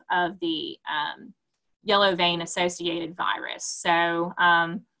indicative of the yellow vein associated virus. So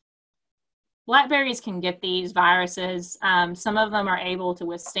blackberries can get these viruses. Some of them are able to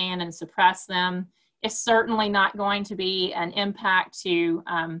withstand and suppress them. It's certainly not going to be an impact to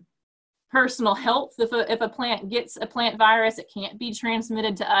personal health. If a plant gets a plant virus, it can't be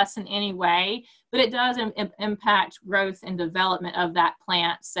transmitted to us in any way, but it does impact growth and development of that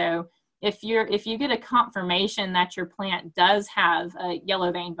plant. So if you get a confirmation that your plant does have a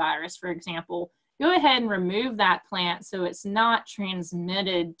yellow vein virus, for example, go ahead and remove that plant so it's not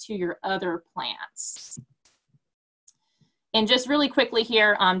transmitted to your other plants. And just really quickly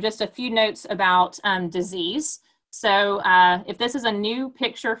here, just a few notes about disease. So if this is a new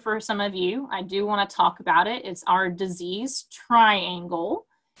picture for some of you, I do want to talk about it. It's our disease triangle.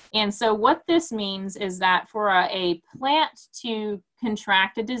 And so what this means is that for a plant to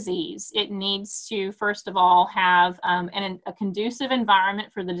contract a disease, it needs to, first of all, have a conducive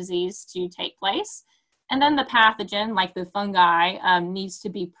environment for the disease to take place. And then the pathogen, like the fungi, needs to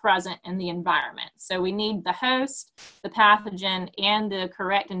be present in the environment. So we need the host, the pathogen, and the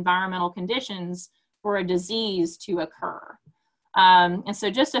correct environmental conditions for a disease to occur. And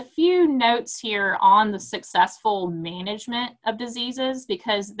so just a few notes here on the successful management of diseases,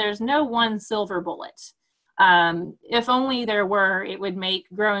 because there's no one silver bullet. If only there were, it would make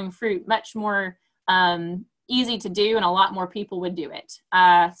growing fruit much more easy to do, and a lot more people would do it.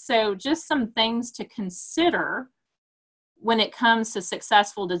 So just some things to consider when it comes to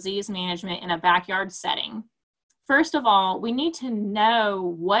successful disease management in a backyard setting. First of all, we need to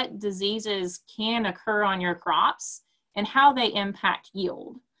know what diseases can occur on your crops and how they impact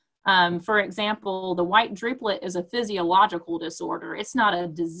yield. For example, the white drupelet is a physiological disorder. It's not a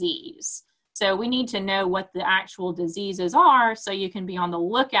disease. So we need to know what the actual diseases are so you can be on the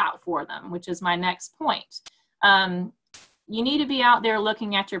lookout for them, which is my next point. You need to be out there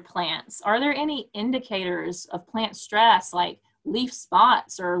looking at your plants. Are there any indicators of plant stress, like leaf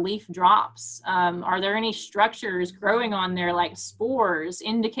spots or leaf drops? Are there any structures growing on there, like spores,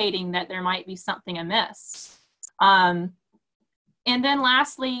 indicating that there might be something amiss? And then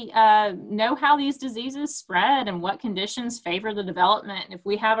lastly, know how these diseases spread and what conditions favor the development. If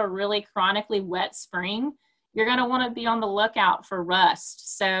we have a really chronically wet spring, you're going to want to be on the lookout for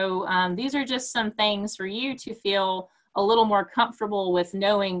rust. So these are just some things for you to feel a little more comfortable with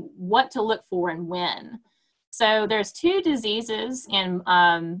knowing what to look for and when. So there's two diseases in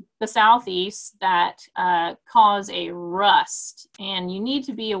the southeast that cause a rust, and you need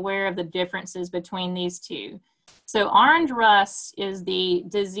to be aware of the differences between these two. So orange rust is the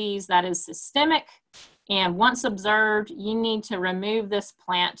disease that is systemic, and once observed, you need to remove this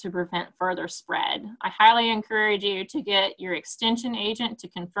plant to prevent further spread. I highly encourage you to get your extension agent to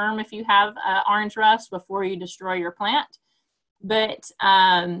confirm if you have orange rust before you destroy your plant. But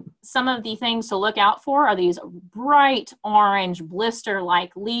some of the things to look out for are these bright orange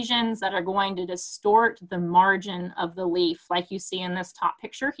blister-like lesions that are going to distort the margin of the leaf, like you see in this top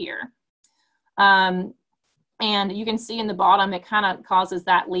picture here. And you can see in the bottom, it kind of causes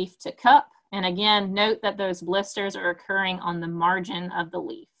that leaf to cup. And again, note that those blisters are occurring on the margin of the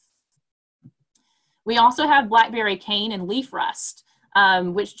leaf. We also have blackberry cane and leaf rust,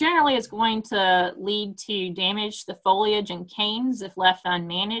 which generally is going to lead to damage to the foliage and canes if left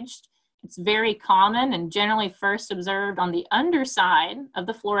unmanaged. It's very common and generally first observed on the underside of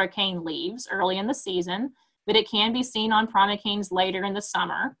the florocane leaves early in the season, but it can be seen on primocanes later in the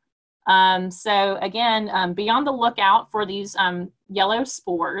summer. So again, be on the lookout for these yellow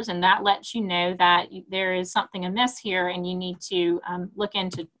spores, and that lets you know that there is something amiss here and you need to look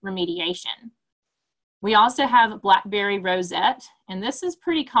into remediation. We also have blackberry rosette, and this is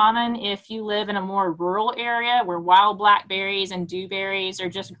pretty common if you live in a more rural area where wild blackberries and dewberries are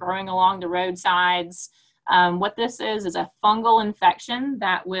just growing along the roadsides. What this is a fungal infection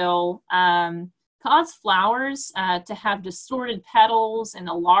that will cause flowers to have distorted petals and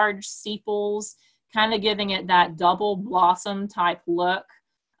large sepals, kind of giving it that double blossom type look.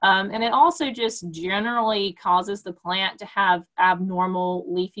 And it also just generally causes the plant to have abnormal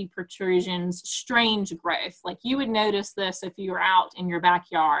leafy protrusions, strange growth. Like you would notice this if you were out in your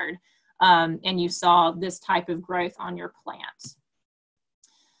backyard and you saw this type of growth on your plant.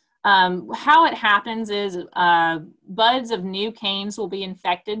 How it happens is buds of new canes will be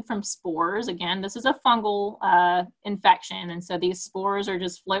infected from spores. Again, this is a fungal infection, and so these spores are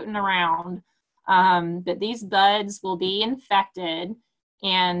just floating around. But these buds will be infected,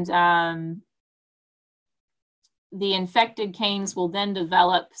 and the infected canes will then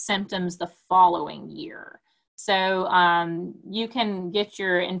develop symptoms the following year. So you can get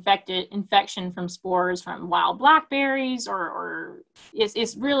your infection from spores from wild blackberries, or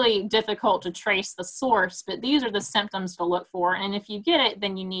it's really difficult to trace the source, but these are the symptoms to look for. And if you get it,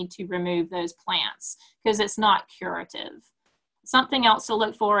 then you need to remove those plants because it's not curative. Something else to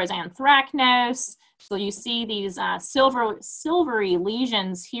look for is anthracnose. So you see these silvery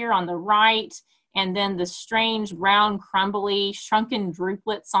lesions here on the right, and then the strange round crumbly shrunken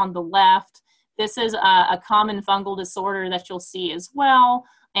drupelets on the left. This is a common fungal disorder that you'll see as well,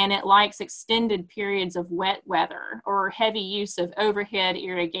 and it likes extended periods of wet weather, or heavy use of overhead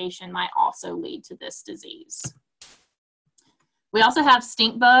irrigation might also lead to this disease. We also have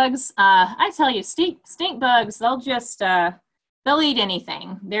stink bugs. I tell you, stink bugs, they'll eat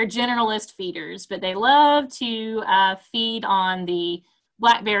anything. They're generalist feeders, but they love to feed on the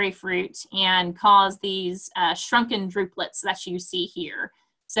blackberry fruit and cause these shrunken drupelets that you see here.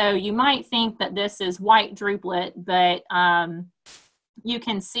 So you might think that this is white druplet, but you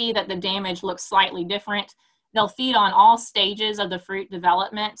can see that the damage looks slightly different. They'll feed on all stages of the fruit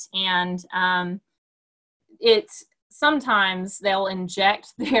development, and sometimes they'll inject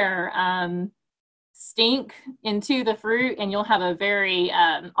their stink into the fruit, and you'll have a very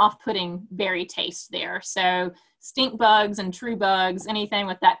off-putting berry taste there. So stink bugs and true bugs, anything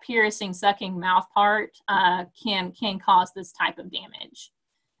with that piercing, sucking mouth part can cause this type of damage.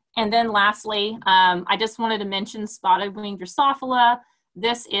 And then lastly, I just wanted to mention spotted winged Drosophila.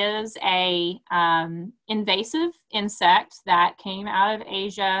 This is a invasive insect that came out of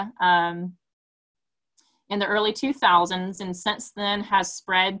Asia in the early 2000s, and since then has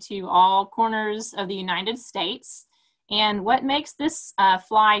spread to all corners of the United States. And what makes this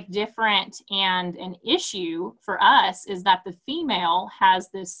fly different and an issue for us is that the female has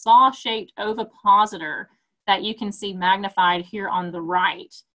this saw-shaped ovipositor that you can see magnified here on the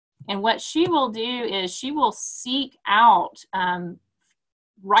right. And what she will do is she will seek out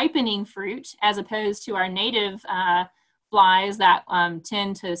ripening fruit, as opposed to our native flies that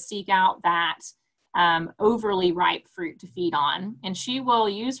tend to seek out that overly ripe fruit to feed on. And she will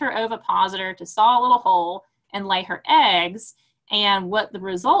use her ovipositor to saw a little hole and lay her eggs. And what the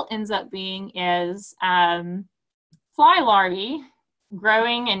result ends up being is fly larvae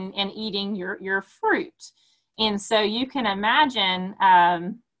growing and eating your fruit. And so you can imagine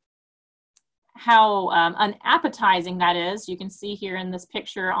how unappetizing that is. You can see here in this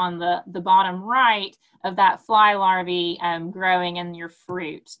picture on the bottom right of that fly larvae growing in your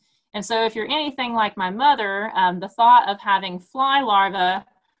fruit. And so if you're anything like my mother, the thought of having fly larvae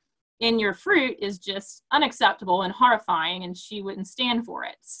in your fruit is just unacceptable and horrifying, and she wouldn't stand for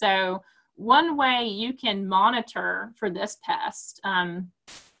it. So one way you can monitor for this pest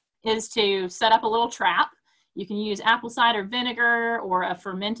is to set up a little trap. You can use apple cider vinegar or a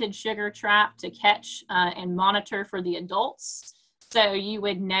fermented sugar trap to catch and monitor for the adults. So you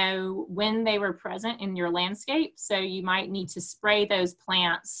would know when they were present in your landscape. So you might need to spray those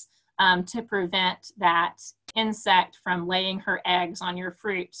plants to prevent that insect from laying her eggs on your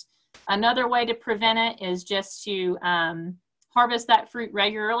fruit. Another way to prevent it is just to harvest that fruit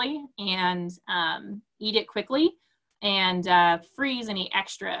regularly and eat it quickly, and freeze any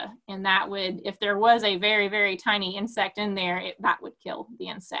extra. And that would, if there was a very, very tiny insect in there, that would kill the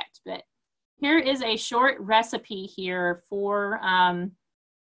insect. But here is a short recipe here for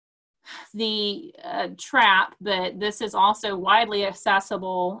the trap, but this is also widely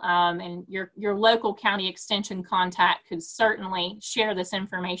accessible, and your local county extension contact could certainly share this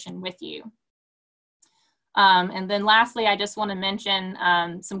information with you. And then lastly, I just want to mention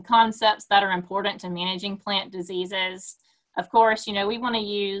some concepts that are important to managing plant diseases. Of course, you know, we want to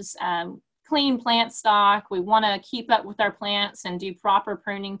use clean plant stock. We want to keep up with our plants and do proper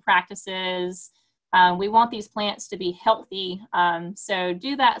pruning practices. We want these plants to be healthy. So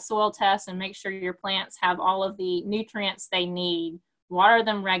do that soil test and make sure your plants have all of the nutrients they need. Water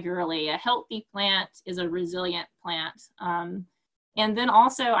them regularly. A healthy plant is a resilient plant. And then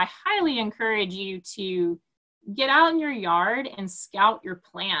also, I highly encourage you to get out in your yard and scout your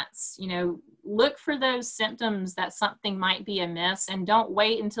plants. You know, look for those symptoms that something might be amiss, and don't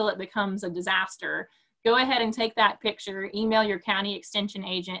wait until it becomes a disaster. Go ahead and take that picture, email your county extension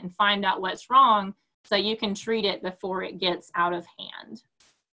agent, and find out what's wrong so you can treat it before it gets out of hand.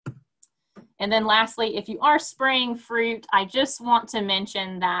 And then lastly, if you are spraying fruit, I just want to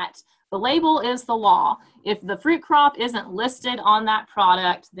mention that the label is the law. If the fruit crop isn't listed on that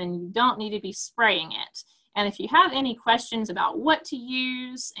product, then you don't need to be spraying it. And if you have any questions about what to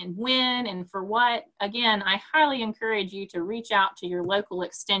use and when and for what, again, I highly encourage you to reach out to your local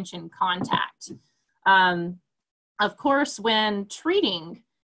extension contact. Of course, when treating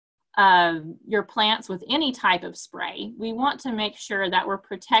your plants with any type of spray, we want to make sure that we're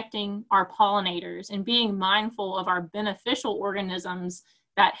protecting our pollinators and being mindful of our beneficial organisms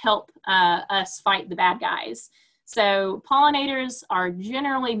that help us fight the bad guys. So pollinators are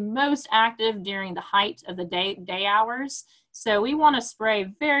generally most active during the height of the day hours. So we want to spray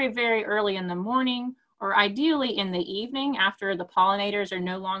very, very early in the morning, or ideally in the evening after the pollinators are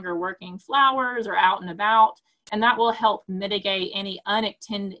no longer working flowers or out and about. And that will help mitigate any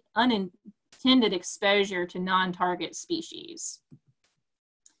unintended exposure to non-target species.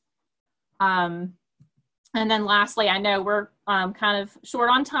 And then lastly, I know we're kind of short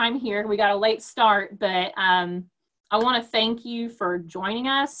on time here. We got a late start, but I want to thank you for joining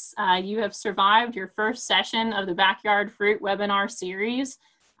us. You have survived your first session of the Backyard Fruit webinar series.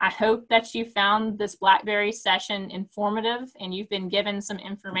 I hope that you found this Blackberry session informative and you've been given some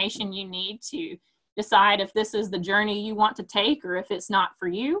information you need to decide if this is the journey you want to take or if it's not for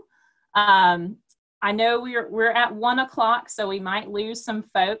you. I know we're at 1 o'clock, so we might lose some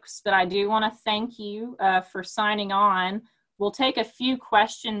folks, but I do want to thank you for signing on. We'll take a few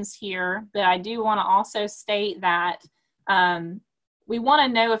questions here, but I do want to also state that we want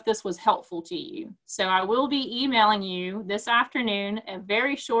to know if this was helpful to you. So I will be emailing you this afternoon a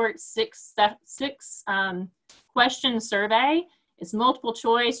very short six question survey. It's multiple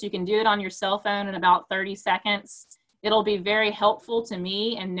choice. You can do it on your cell phone in about 30 seconds. It'll be very helpful to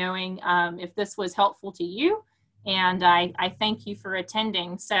me in knowing if this was helpful to you. And I thank you for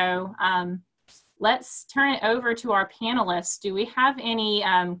attending. So let's turn it over to our panelists. Do we have any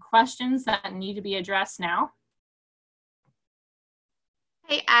questions that need to be addressed now?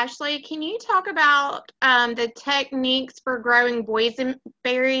 Hey, Ashley, can you talk about the techniques for growing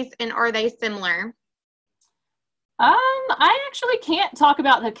boysenberries, and are they similar? I actually can't talk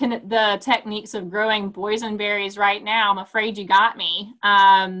about the techniques of growing boysenberries right now. I'm afraid you got me.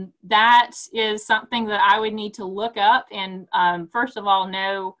 That is something that I would need to look up and first of all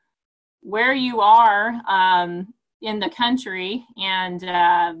know where you are in the country.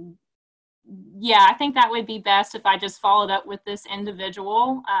 And yeah, I think that would be best if I just followed up with this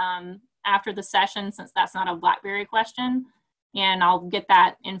individual after the session, since that's not a Blackberry question, and I'll get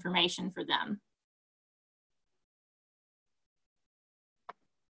that information for them.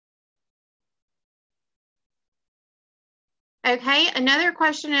 Okay, another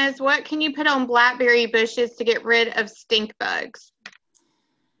question is, what can you put on blackberry bushes to get rid of stink bugs?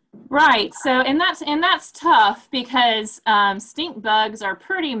 Right, so and that's tough because stink bugs are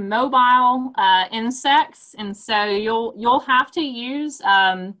pretty mobile insects, and so you'll have to use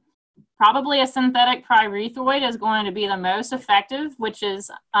probably a synthetic pyrethroid is going to be the most effective, which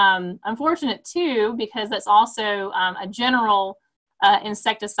is unfortunate too, because that's also a general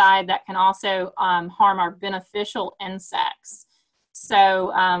insecticide that can also harm our beneficial insects.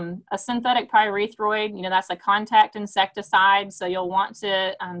 So a synthetic pyrethroid, that's a contact insecticide. So you'll want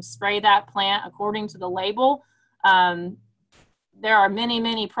to spray that plant according to the label. There are many,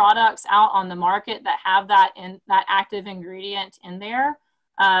 many products out on the market that have that active ingredient in there.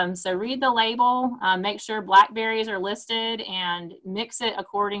 So read the label, make sure blackberries are listed, and mix it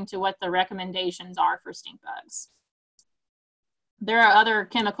according to what the recommendations are for stink bugs. There are other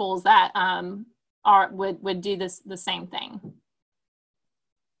chemicals that would do the same thing.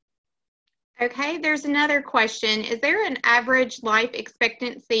 Okay, there's another question. Is there an average life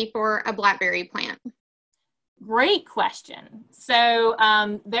expectancy for a blackberry plant? Great question. So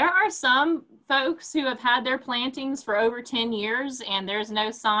there are some folks who have had their plantings for over 10 years, and there's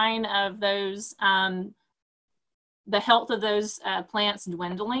no sign of those, the health of those plants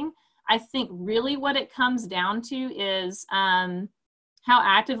dwindling. I think really what it comes down to is how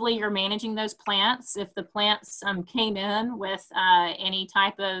actively you're managing those plants. If the plants came in with any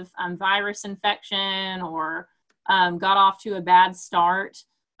type of virus infection or got off to a bad start.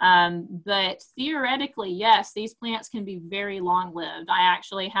 But theoretically, yes, these plants can be very long-lived. I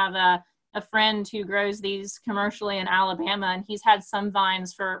actually have a friend who grows these commercially in Alabama, and he's had some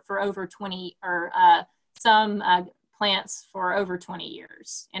vines for over 20, or some plants for over 20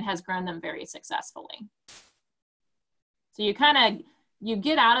 years and has grown them very successfully. So you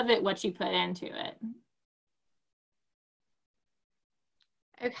get out of it what you put into it.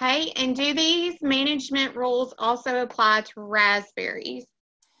 Okay, and do these management rules also apply to raspberries?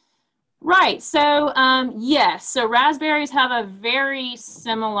 Right, so yes, so raspberries have a very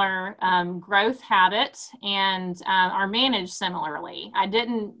similar growth habit and are managed similarly. I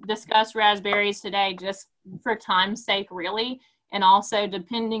didn't discuss raspberries today just for time's sake, really, and also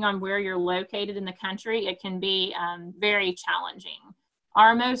depending on where you're located in the country, it can be very challenging.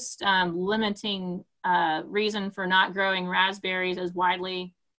 Our most limiting reason for not growing raspberries as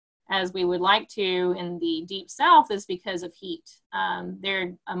widely as we would like to in the deep south is because of heat.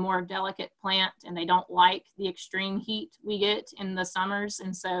 They're a more delicate plant and they don't like the extreme heat we get in the summers.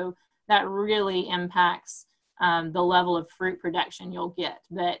 And so that really impacts the level of fruit production you'll get.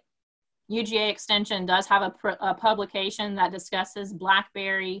 But UGA Extension does have a publication that discusses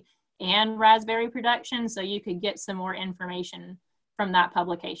blackberry and raspberry production. So you could get some more information from that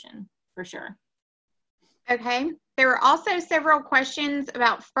publication for sure. Okay. There were also several questions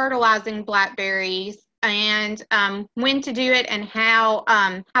about fertilizing blackberries and when to do it and how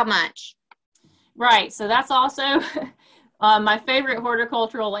much. Right. So that's also my favorite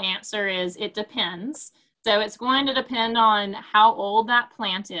horticultural answer is it depends. So it's going to depend on how old that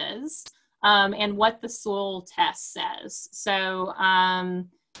plant is and what the soil test says. So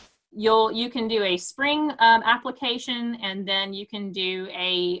you can do a spring application and then you can do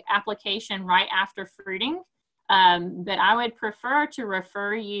a application right after fruiting. But I would prefer to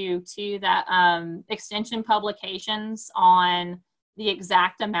refer you to the extension publications on the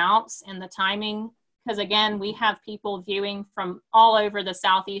exact amounts and the timing, because again, we have people viewing from all over the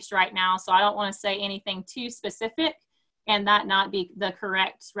Southeast right now, so I don't want to say anything too specific and that not be the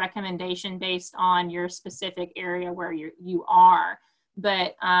correct recommendation based on your specific area where you are.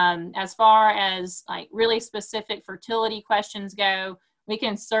 But as far as like really specific fertility questions go, we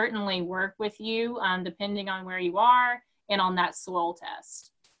can certainly work with you depending on where you are and on that soil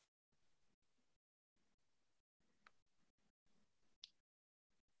test.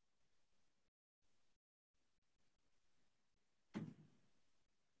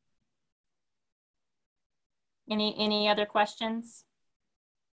 Any other questions?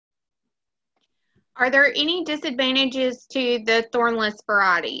 Are there any disadvantages to the thornless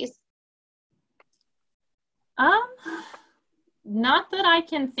varieties? Not that I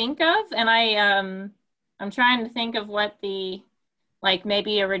can think of, and I'm trying to think of what like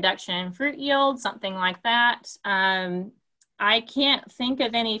maybe a reduction in fruit yield, something like that. I can't think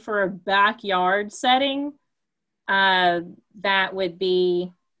of any for a backyard setting that would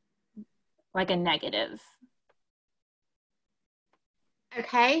be like a negative.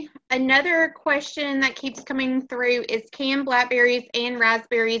 Okay. Another question that keeps coming through is, can blackberries and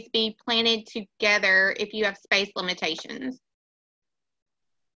raspberries be planted together if you have space limitations?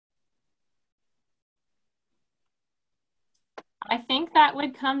 I think that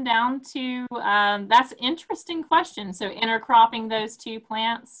would come down to, that's an interesting question. So intercropping those two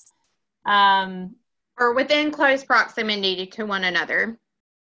plants. Or within close proximity to one another?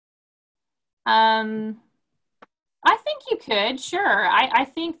 I think you could, sure. I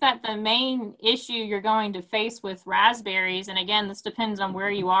think that the main issue you're going to face with raspberries, and again, this depends on where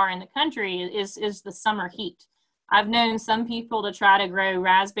you are in the country, is the summer heat. I've known some people to try to grow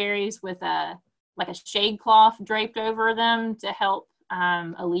raspberries with like a shade cloth draped over them to help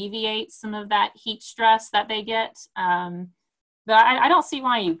alleviate some of that heat stress that they get. But I don't see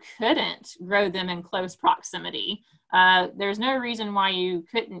why you couldn't grow them in close proximity. There's no reason why you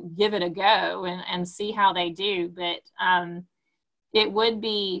couldn't give it a go and see how they do, but it would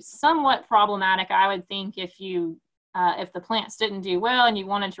be somewhat problematic, I would think, if the plants didn't do well and you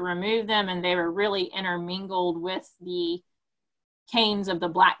wanted to remove them and they were really intermingled with the canes of the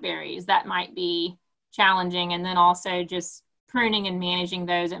blackberries. That might be challenging, and then also just pruning and managing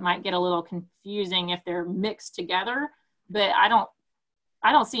those, it might get a little confusing if they're mixed together, but I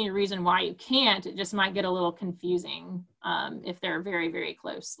don't see any reason why you can't. It just might get a little confusing if they're very, very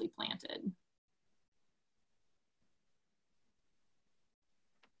closely planted.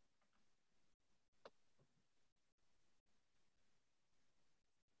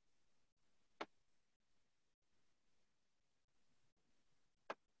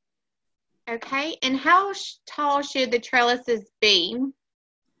 Okay, and how tall should the trellises be?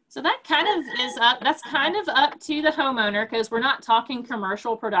 So that kind of is that's kind of up to the homeowner, because we're not talking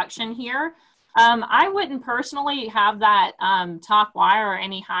commercial production here. I wouldn't personally have that top wire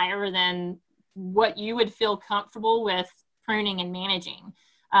any higher than what you would feel comfortable with pruning and managing.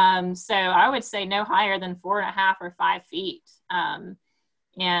 So I would say no higher than 4.5 or 5 feet.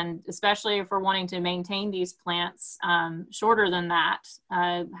 And especially if we're wanting to maintain these plants shorter than that,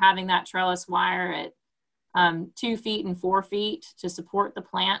 having that trellis wire at 2 feet and 4 feet to support the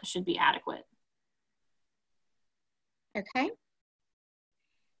plant should be adequate. Okay.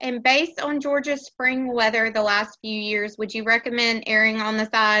 And based on Georgia's spring weather the last few years, would you recommend erring on the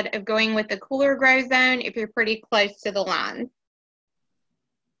side of going with the cooler grow zone if you're pretty close to the line?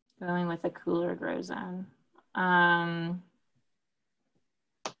 Going with a cooler grow zone.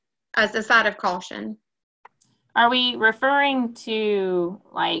 As a side of caution. Are we referring to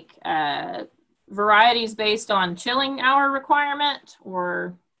like varieties based on chilling hour requirement,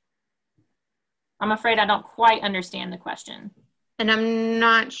 or I'm afraid I don't quite understand the question. And I'm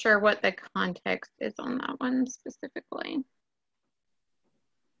not sure what the context is on that one specifically.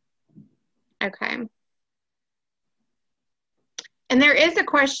 Okay. And there is a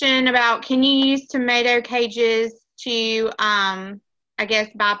question about, can you use tomato cages to, I guess,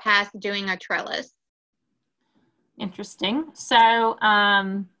 bypass doing a trellis? Interesting. So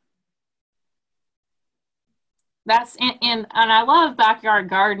that's and I love backyard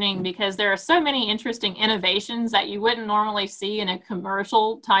gardening because there are so many interesting innovations that you wouldn't normally see in a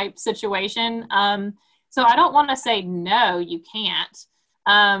commercial type situation. So I don't want to say no, you can't.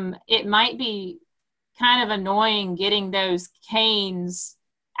 It might be kind of annoying getting those canes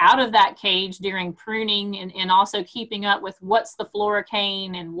out of that cage during pruning and also keeping up with what's the flora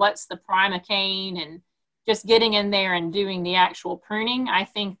cane and what's the prima cane and just getting in there and doing the actual pruning. I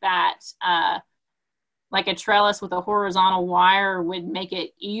think that like a trellis with a horizontal wire would make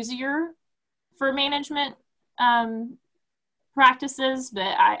it easier for management practices,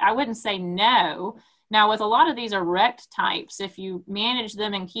 but I wouldn't say no. Now, with a lot of these erect types, if you manage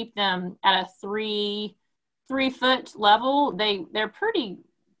them and keep them at a 3-foot level, they're pretty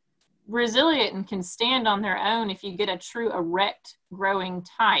resilient and can stand on their own if you get a true erect growing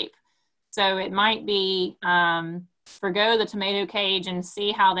type. So it might be forgo the tomato cage and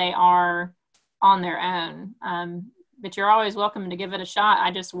see how they are on their own. But you're always welcome to give it a shot.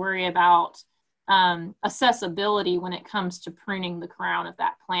 I just worry about accessibility when it comes to pruning the crown of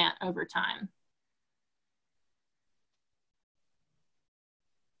that plant over time.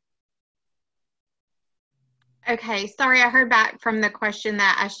 Okay, sorry, I heard back from the question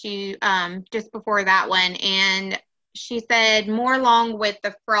that I asked you just before that one, and she said more along with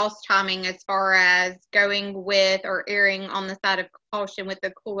the frost timing as far as going with or erring on the side of caution with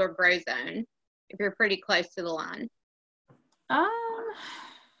the cooler grow zone if you're pretty close to the line.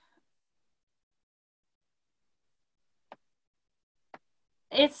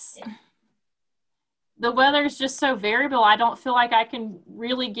 The weather is just so variable. I don't feel like I can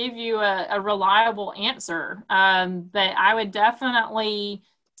really give you a reliable answer. But I would definitely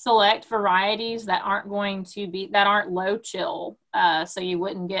select varieties that aren't low chill, so you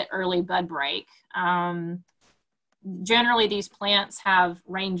wouldn't get early bud break. Generally, these plants have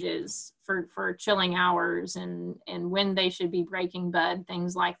ranges for chilling hours and when they should be breaking bud,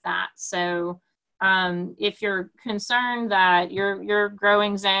 things like that. So if you're concerned that your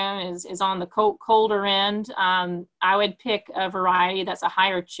growing zone is on the colder end, I would pick a variety that's a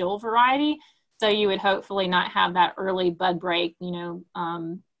higher chill variety. So you would hopefully not have that early bud break,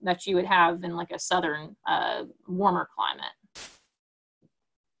 that you would have in like a southern warmer climate.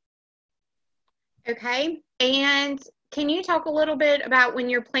 Okay, and can you talk a little bit about when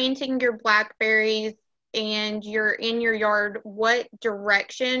you're planting your blackberries and you're in your yard, what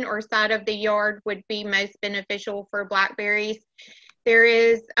direction or side of the yard would be most beneficial for blackberries? There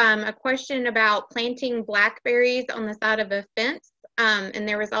is a question about planting blackberries on the side of a fence, and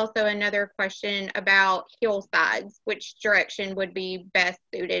there was also another question about hillsides. Which direction would be best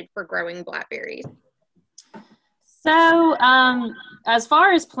suited for growing blackberries? So as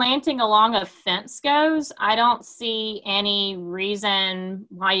far as planting along a fence goes, I don't see any reason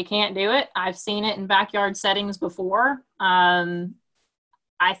why you can't do it. I've seen it in backyard settings before. I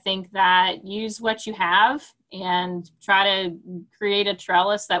think that use what you have and try to create a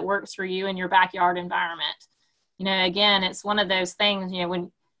trellis that works for you in your backyard environment. Again, it's one of those things,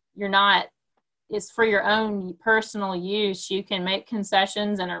 when you're not, it's for your own personal use, you can make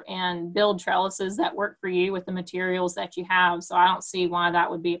concessions and build trellises that work for you with the materials that you have. So I don't see why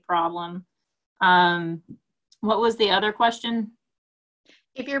that would be a problem. What was the other question?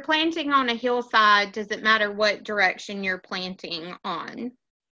 If you're planting on a hillside, does it matter what direction you're planting on?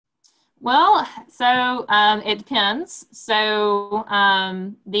 Well, so it depends. So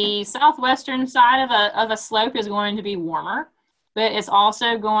the southwestern side of a slope is going to be warmer, but it's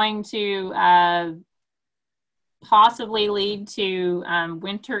also going to possibly lead to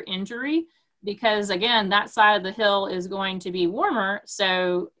winter injury, because again, that side of the hill is going to be warmer.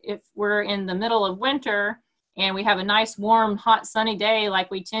 So if we're in the middle of winter and we have a nice, warm, hot, sunny day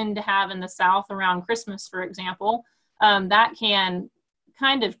like we tend to have in the South around Christmas, for example, that can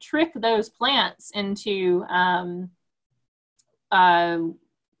kind of trick those plants into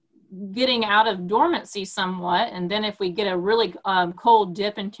getting out of dormancy somewhat. And then if we get a really cold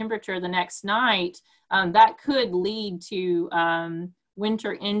dip in temperature the next night, that could lead to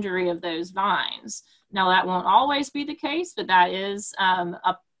winter injury of those vines. Now, that won't always be the case, but that is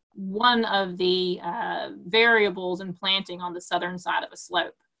one of the variables in planting on the southern side of a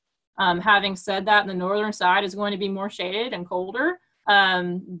slope. Having said that, the northern side is going to be more shaded and colder,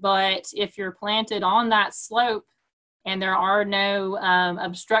 but if you're planted on that slope and there are no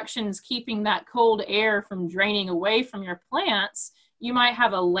obstructions keeping that cold air from draining away from your plants, you might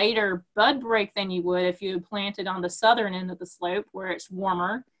have a later bud break than you would if you had planted on the southern end of the slope where it's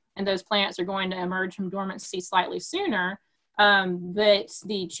warmer and those plants are going to emerge from dormancy slightly sooner. But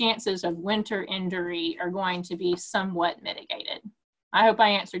the chances of winter injury are going to be somewhat mitigated. I hope I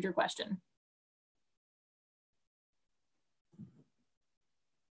answered your question.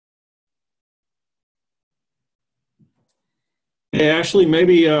 Hey, Ashley,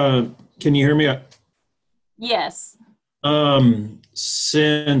 maybe can you hear me? Yes.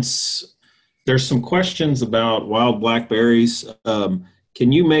 Since there's some questions about wild blackberries,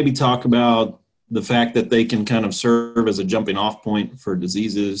 can you maybe talk about the fact that they can kind of serve as a jumping off point for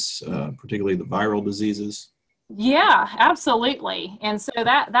diseases, particularly the viral diseases? Yeah, absolutely. And so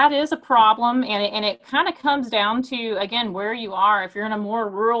that is a problem, and it kind of comes down to, again, where you are. If you're in a more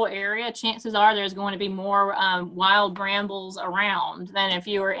rural area, chances are there's going to be more wild brambles around than if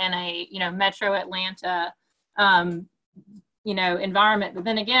you were in a metro Atlanta environment. But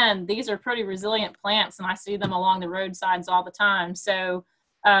then again, these are pretty resilient plants, and I see them along the roadsides all the time. So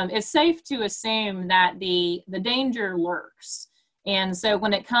it's safe to assume that the danger lurks. And so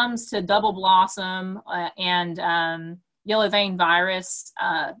when it comes to double blossom and yellow vein virus,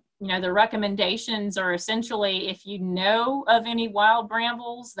 the recommendations are essentially, if you know of any wild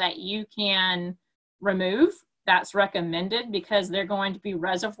brambles that you can remove, that's recommended, because they're going to be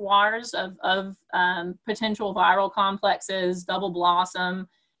reservoirs of potential viral complexes, double blossom,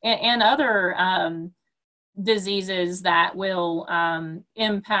 and other diseases that will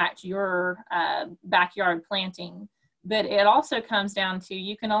impact your backyard planting. But it also comes down to,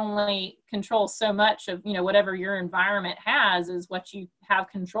 you can only control so much of, whatever your environment has is what you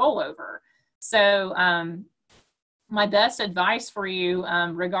have control over. So my best advice for you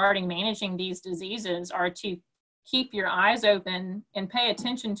regarding managing these diseases are to keep your eyes open and pay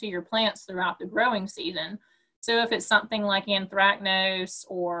attention to your plants throughout the growing season. So if it's something like anthracnose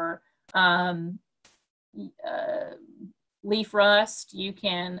or leaf rust, you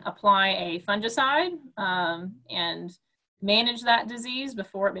can apply a fungicide and manage that disease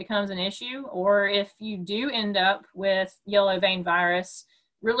before it becomes an issue. Or if you do end up with yellow vein virus,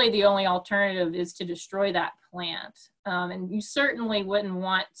 really the only alternative is to destroy that plant. And you certainly wouldn't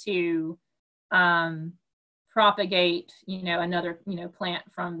want to propagate, another, plant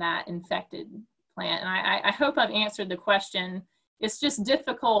from that infected plant. And I hope I've answered the question. It's just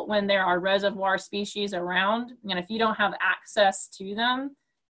difficult when there are reservoir species around, and if you don't have access to them,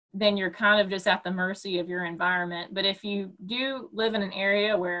 then you're kind of just at the mercy of your environment. But if you do live in an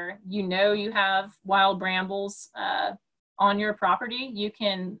area where you have wild brambles on your property, you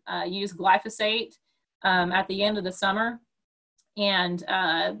can use glyphosate at the end of the summer and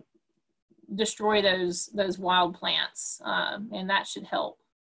destroy those wild plants, and that should help.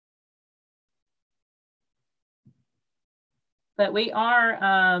 But we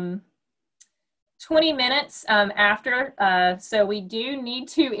are 20 minutes after, so we do need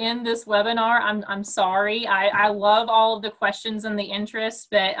to end this webinar. I'm sorry. I love all of the questions and the interest,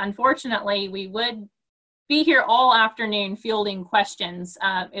 but unfortunately, we would be here all afternoon fielding questions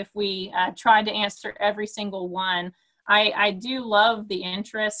if we tried to answer every single one. I do love the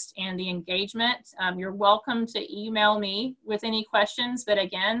interest and the engagement. You're welcome to email me with any questions, but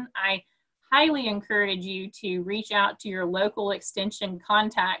again, I highly encourage you to reach out to your local extension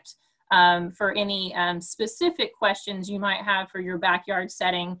contact for any specific questions you might have for your backyard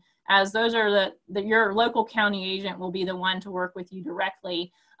setting, as those are your local county agent will be the one to work with you directly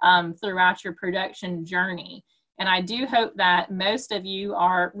throughout your production journey. And I do hope that most of you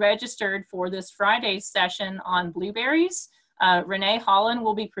are registered for this Friday's session on blueberries. Renee Holland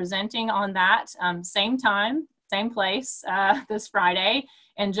will be presenting on that same time, same place this Friday.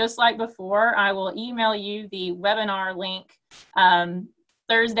 And just like before, I will email you the webinar link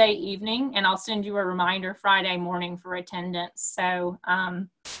Thursday evening, and I'll send you a reminder Friday morning for attendance. So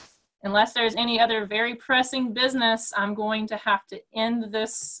unless there's any other very pressing business, I'm going to have to end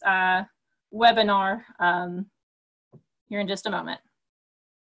this webinar here in just a moment.